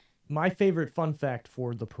like it. My favorite fun fact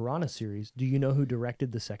for the Piranha series, do you know who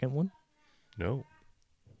directed the second one? No.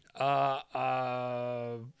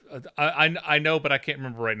 I know, but I can't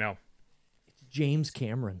remember right now. James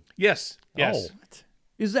Cameron. Yes. Yes. Oh.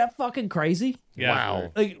 Is that fucking crazy? Yeah.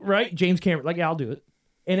 Wow. Like, right? James Cameron. Like, yeah, I'll do it.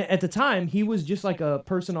 And at the time, he was just like a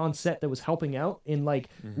person on set that was helping out and like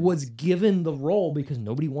was given the role because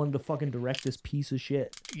nobody wanted to fucking direct this piece of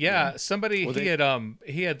shit. Yeah. Somebody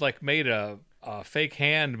he had like made a fake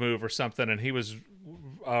hand move or something, and he was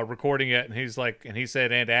recording it, and he's like, and he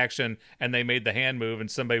said "and action," and they made the hand move, and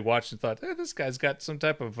somebody watched and thought, hey, this guy's got some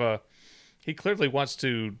type of he clearly wants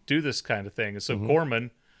to do this kind of thing. And so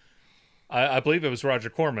Corman, I believe it was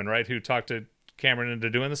Roger Corman, right, who talked to Cameron into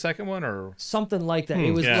doing the second one, or Something like that.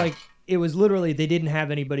 It was Yeah. like, it was literally, they didn't have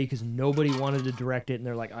anybody because nobody wanted to direct it. And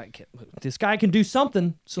they're like, this guy can do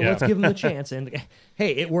something, so Yeah. let's give him a chance. And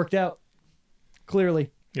hey, it worked out. Clearly.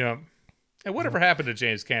 yeah. And whatever happened to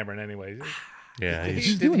James Cameron anyway? Yeah. Did he's-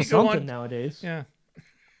 He's did doing he go something on- nowadays. Yeah.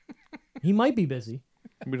 He might be busy.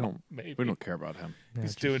 We don't. Maybe. We don't care about him. Yeah,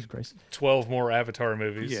 He's Jesus doing Christ. 12 more Avatar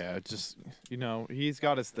movies. Yeah, just he's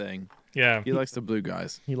got his thing. Yeah. He likes the blue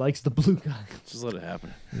guys. He likes the blue guy. Just let it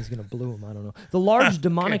happen. He's gonna blue him. I don't know. The large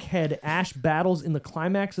demonic head Ash battles in the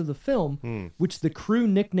climax of the film, which the crew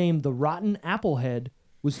nicknamed the Rotten Apple Head,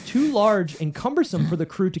 was too large and cumbersome for the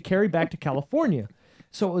crew to carry back to California,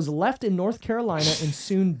 so it was left in North Carolina and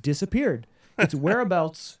soon disappeared. Its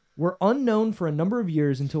whereabouts were unknown for a number of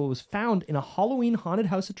years until it was found in a Halloween haunted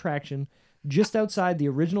house attraction just outside the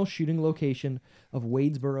original shooting location of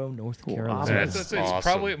Wadesboro, North Carolina. That's It's awesome.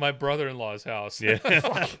 probably at my brother-in-law's house. Yeah.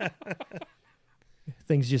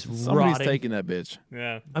 Things just Somebody's rotting. taking that bitch.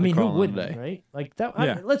 Yeah. I mean, who crawling wouldn't, today. right? Like that.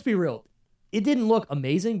 Yeah. Let's be real. It didn't look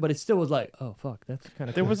amazing, but it still was like, oh fuck, that's kind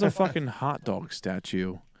of. There was a fucking hot dog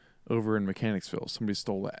statue over in Mechanicsville. Somebody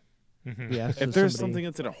stole that. Yeah. so If there's somebody- something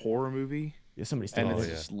that's in a horror movie yeah, somebody stole and it. it's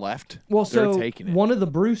just left, Well, they're so taking it. one of the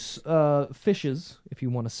Bruce fishes, if you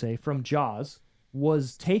want to say, from Jaws,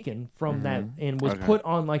 was taken from that and was Okay. put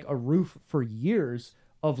on like a roof for years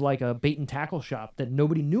of like a bait and tackle shop that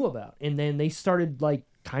nobody knew about, and then they started like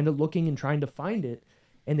kind of looking and trying to find it.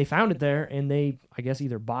 And they found it there, and they, I guess,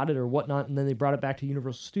 either bought it or whatnot, and then they brought it back to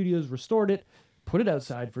Universal Studios, restored it, put it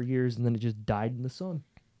outside for years, and then it just died in the sun.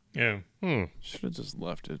 Yeah. Should have just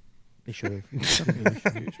left it. They should have.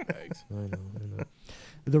 Douchebags. I know.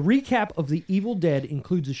 The recap of The Evil Dead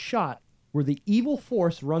includes a shot where the evil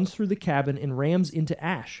force runs through the cabin and rams into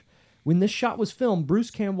Ash. When this shot was filmed, Bruce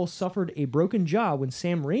Campbell suffered a broken jaw when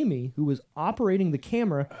Sam Raimi, who was operating the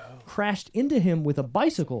camera, crashed into him with a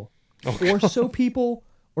bicycle, or so people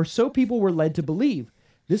were led to believe.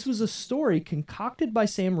 This was a story concocted by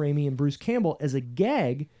Sam Raimi and Bruce Campbell as a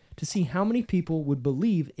gag to see how many people would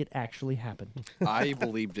believe it actually happened. I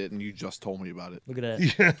believed it, and you just told me about it. Look at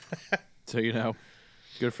that. So,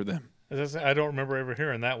 good for them. I don't remember ever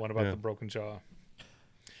hearing that one about the broken jaw.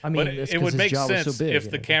 I mean, But it's it 'cause would his make jaw was sense so big, if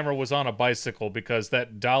you the know. camera was on a bicycle, because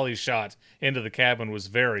that dolly shot into the cabin was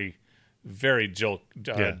very, very janky.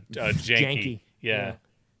 Janky. Yeah.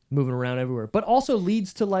 Moving around everywhere, but also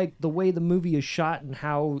leads to like the way the movie is shot and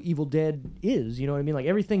how Evil Dead is. You know what I mean? Like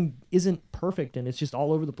everything isn't perfect and it's just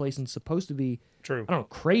all over the place and supposed to be, True. I don't know,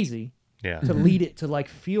 crazy Yeah. to lead it to like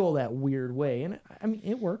feel that weird way. And I mean,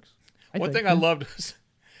 it works. One thing I loved was,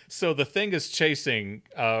 so the thing is chasing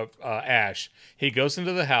Ash. He goes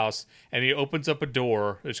into the house and he opens up a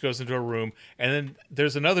door which goes into a room, and then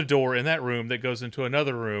there's another door in that room that goes into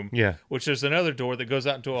another room. Yeah. Which there's another door that goes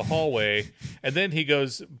out into a hallway, and then he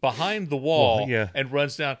goes behind the wall and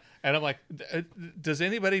runs down. And I'm like, does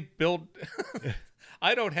anybody build?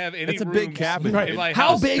 I don't have any. It's a rooms big cabin. in my How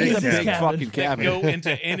house big that- is It's a this big cabin? fucking that cabin. go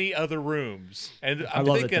into any other rooms. And I'm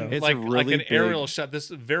love it, thinking though. It's like a really an big- aerial shot, this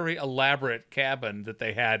very elaborate cabin that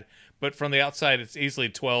they had, but from the outside it's easily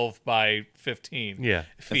 12 by 15 Yeah.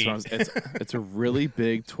 feet. It's a really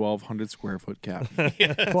big 1,200 square foot cabin.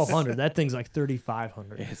 1,200. That thing's like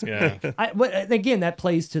 3,500. It's Yeah. But again, that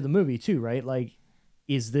plays to the movie too, right? Like,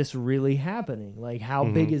 is this really happening? Like, how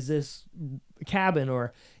big is this cabin,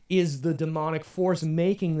 or is the demonic force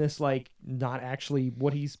making this like not actually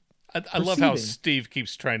what he's? I love how perceiving. Steve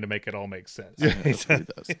keeps trying to make it all make sense. That's what it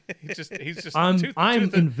does. He's just I'm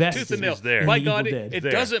tooth invested tooth and nail. He's there. My in Evil God, Dead. it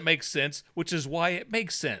There. doesn't make sense, which is why it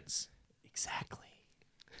makes sense. Exactly.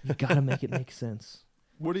 You gotta make it make sense.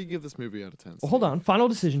 What do you give this movie out of 10? Well, hold on. Final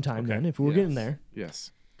decision time then. If we're Yes. getting there,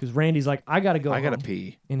 Yes. because Randy's like, I gotta go. I gotta home.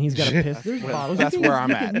 pee. And he's got to piss. There's bottles. that's You can- where I'm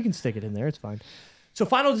you can- at. You can stick it in there. It's fine. So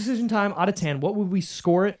final decision time out of 10. What would we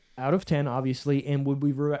score it out of 10? Obviously, and would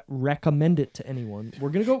we recommend it to anyone? We're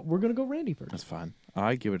gonna go Randy first. That's fine.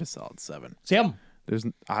 I give it a solid 7. Sam.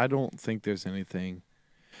 I don't think there's anything.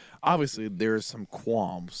 Obviously, there's some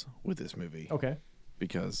qualms with this movie Okay.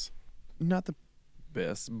 because not the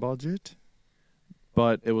best budget,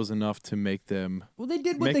 but it was enough to make them. Well, they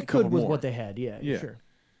did what Make they a couple could with more. what they had. Yeah. Yeah. Sure.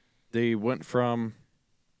 They went from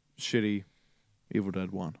shitty Evil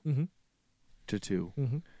Dead 1 Mhm. to 2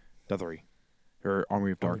 Mhm. to 3, or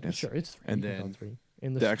Army of Darkness. Sure. It's 3. And You can then go 3.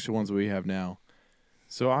 And the actual ones we have now.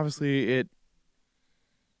 So obviously it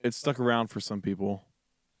stuck around for some people.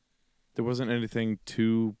 There wasn't anything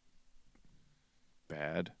too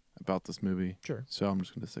bad about this movie. Sure. So I'm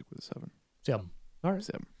just gonna stick with a 7. Sam. All right.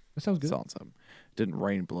 7. That sounds good. Solid 7. Didn't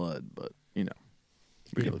rain blood, but we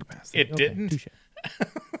can look past that. It didn't. Touche.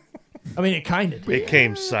 I mean, it kind of did. It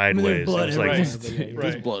came I mean, sideways. there's It blood was like, everywhere, but yeah, you're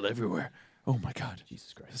There's right. blood everywhere. Oh my god.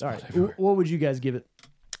 Jesus Christ. There's All blood right. everywhere. What would you guys give it?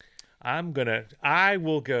 I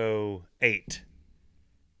will go 8.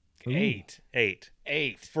 Ooh.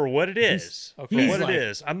 8 for what it is. Okay. For He's what like it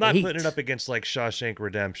is. I'm not 8. putting it up against like Shawshank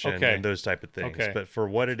Redemption Okay. and those type of things. Okay. But for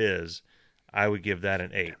what it is, I would give that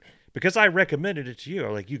an 8. Because I recommended it to you.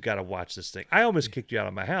 I'm like, you got to watch this thing. I almost kicked you out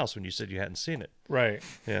of my house when you said you hadn't seen it. Right.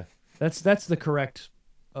 Yeah. That's the correct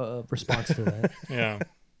response to that. Yeah.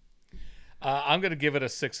 I'm gonna give it a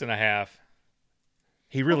 6.5.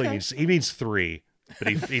 He really means 3, but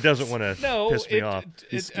he doesn't want to No, piss me off.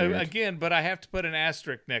 He's scared. again, but I have to put an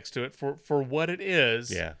asterisk next to it for what it is.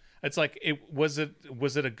 Yeah. It's like was it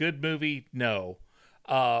a good movie? No,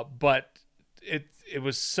 but it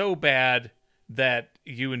was so bad that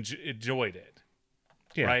you enjoyed it.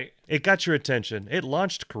 Yeah. Right. It got your attention. It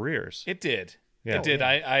launched careers. It did. Yeah. It did.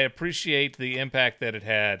 I appreciate the impact that it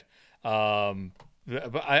had.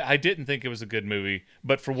 But I didn't think it was a good movie,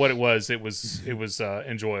 but for what it was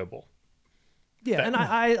enjoyable. Yeah, and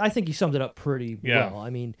I think you summed it up pretty Yeah. well. I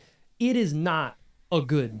mean, it is not a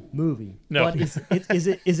good movie, No. but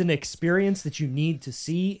it is an experience that you need to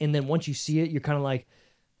see, and then once you see it, you're kind of like,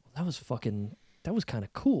 that was kind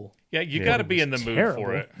of cool. Yeah, you got to be in the was mood terrible.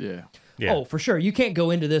 for it. Yeah. Yeah. Oh, for sure. You can't go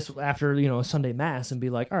into this after a Sunday mass and be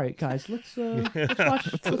like, all right, guys, let's watch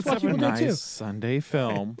Let's have a Evil Dead 2. nice Sunday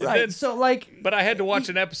film. Right. So like, But I had to watch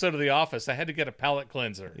an episode of The Office. I had to get a palate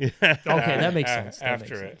cleanser. okay, that makes sense. That After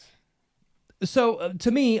makes it. sense. So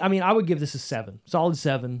to me, I mean, I would give this a 7, solid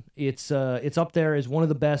 7. It's up there as one of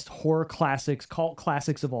the best horror classics, cult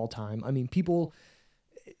classics of all time. I mean, people,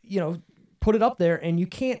 put it up there, and you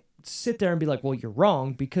can't sit there and be like, well, you're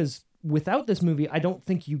wrong, because without this movie, I don't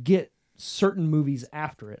think you get certain movies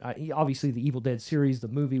after it. Obviously, the Evil Dead series, the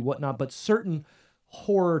movie, whatnot, but certain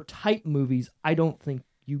horror type movies, I don't think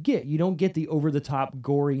you get. You don't get the over the top,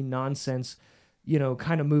 gory nonsense,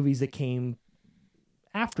 kind of movies that came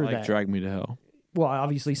after Like that. Drag Me to Hell. Well,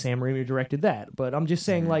 obviously Sam Raimi directed that, but I'm just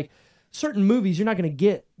saying like certain movies you're not going to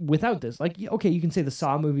get without this. Like, okay, you can say the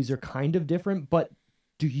Saw movies are kind of different, but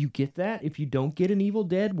do you get that if you don't get an Evil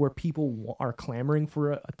Dead where people are clamoring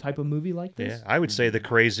for a type of movie like this? Yeah, I would say the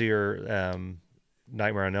crazier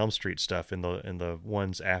Nightmare on Elm Street stuff in the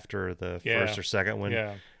ones after the first or second one.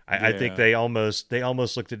 Yeah. I think they almost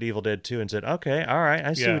looked at Evil Dead 2 and said, "Okay, all right,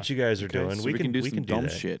 I see Yeah. what you guys are doing. So we can do some dumb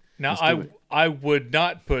that." shit. Now, Let's do it. I would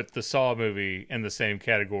not put the Saw movie in the same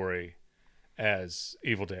category as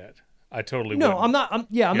Evil Dead. I totally No, wouldn't. I'm not. I'm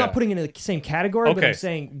Yeah. not putting it in the same category, but I'm Okay.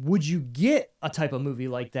 saying, would you get a type of movie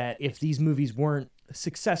like that if these movies weren't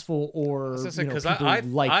successful or Because people I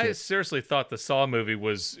liked it? seriously thought the Saw movie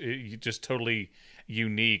was just totally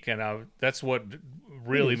unique, and that's what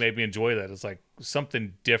really made me enjoy that. It's like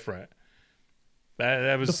something different.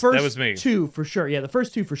 That was The first that was me. two for sure. Yeah, the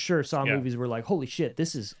first two for sure. Saw Yeah. movies were like, holy shit,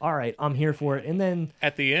 this is all right. I'm here for it. And then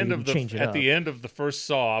At the end you of can change it up. the end of the first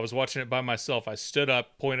Saw, I was watching it by myself. I stood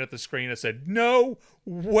up, pointed at the screen, and said, "No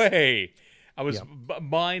way!" I was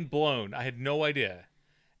mind blown. I had no idea.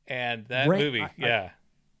 And that movie,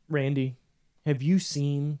 Randy, have you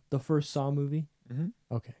seen the first Saw movie? Mm-hmm.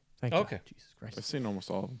 Okay, thank Okay. God. Jesus I've Christ. seen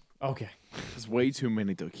almost all of them. Okay, There's way too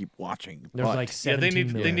many to keep watching. there's but like yeah, 17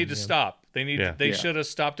 they million, need to yeah. stop. They Yeah. should have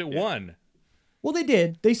stopped at one. Well, they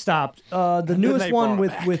did. They stopped. The then newest they one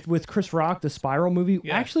brought it with Chris Rock, the Spiral movie,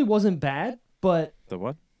 Yeah. actually wasn't bad, but the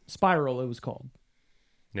what? Spiral it was called.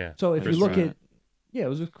 Yeah. So if Chris you look Rock. at, it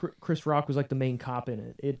was with Chris Rock was like the main cop in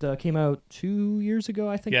it. It came out 2 years ago,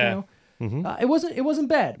 I think. Yeah. Now. It wasn't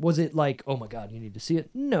bad. Was it like, oh my God, you need to see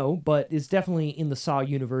it? No, but it's definitely in the Saw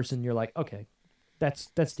universe, and you're like, okay, that's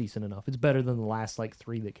decent enough. It's better than the last like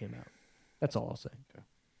 3 that came out. That's all I'll say.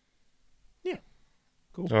 Yeah,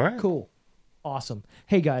 All right. cool, awesome.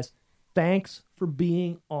 Hey guys, thanks for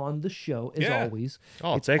being on the show as Yeah. always.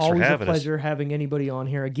 Oh, It's thanks for always having a us. pleasure having anybody on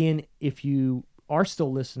here. Again, if you are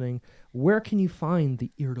still listening, where can you find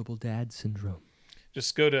the Irritable Dad Syndrome?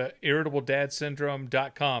 Just go to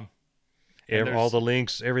irritabledadsyndrome.com. And All there's- the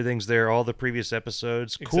links, everything's there. All the previous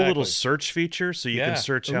episodes. Cool little Exactly. search feature, so you Yeah. can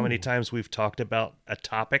search how many times we've talked about a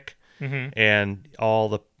topic, and all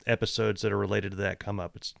the episodes that are related to that come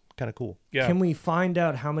up. It's kind of cool. Yeah. Can we find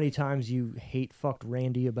out how many times you hate fucked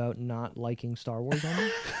Randy about not liking Star Wars on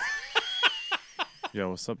it? Yo,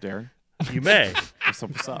 what's up, Darren? You may. What's up?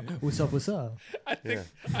 What's up? What's up? What's up?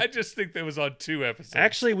 I just think that was on 2 episodes.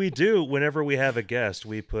 Actually, we do. Whenever we have a guest,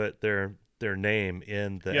 we put their name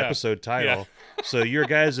in the Yeah. episode title. So your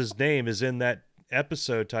guys' name is in that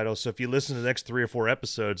episode title. So if you listen to the next 3 or 4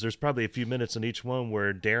 episodes, there's probably a few minutes in each one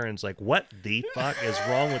where Darren's like, "What the fuck is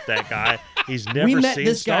wrong with that guy? He's never We met seen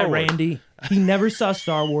this Star guy, Wars." Randy. He never saw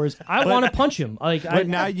Star Wars. I want to punch him. But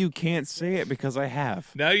now you can't say it because I have.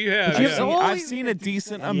 now you have. you yeah. have- I've seen a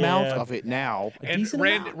decent amount of it now. And decent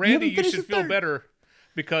Randy, amount. You Randy, haven't you finished should the feel third. better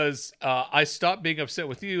because I stopped being upset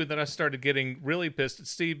with you, and then I started getting really pissed at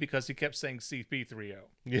Steve because he kept saying CP30.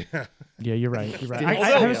 Yeah. Yeah, you're right. You're right. Although- I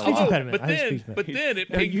have a speech Although- impediment. But I have a then, speech but impediment. then it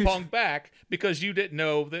No, ping you- ponged back because you didn't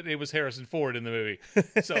know that it was Harrison Ford in the movie.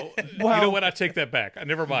 So you know Well- what? I take that back.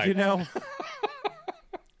 Never mind. You know,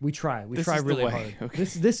 We try. We This try is the really way, hard. okay?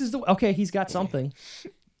 This is the okay. He's got something.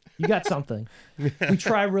 You got something. We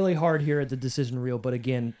try really hard here at the Decision Reel, but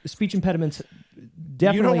again, speech impediments you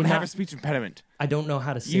definitely don't not. have a speech impediment. I don't know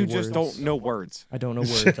how to say You words. just don't know words. I don't know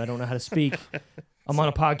words. I don't know how to speak. I'm on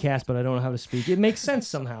a podcast, but I don't know how to speak. It makes sense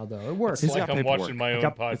somehow, though. It works. It's He's like got I'm paperwork. watching my own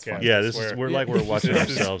got- it's fine. podcast. Yeah, I this is swear. we're watching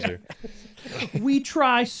ourselves here. We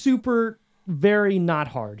try super very not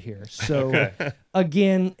hard here. So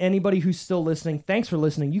again, anybody who's still listening, thanks for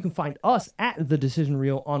listening. You can find us at The Decision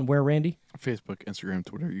Reel on where, Randy? Facebook, Instagram,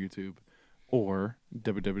 Twitter, YouTube, or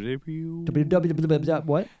What?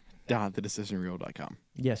 www.thedecisionreel.com.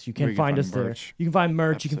 Yes, you Where can you can find find us there. merch, You can find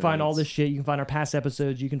merch. You can find all episodes. this shit. You can find our past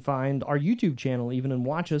episodes. You can find our YouTube channel even and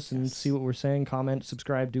watch us and see what we're saying. Comment,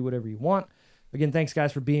 subscribe, do whatever you want. Again, thanks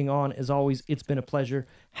guys for being on. As always, it's been a pleasure.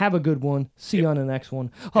 Have a good one. See you on the next one.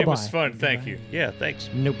 Bye-bye. It was fun. Thank you. Yeah, thanks.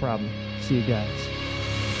 No problem. See you guys.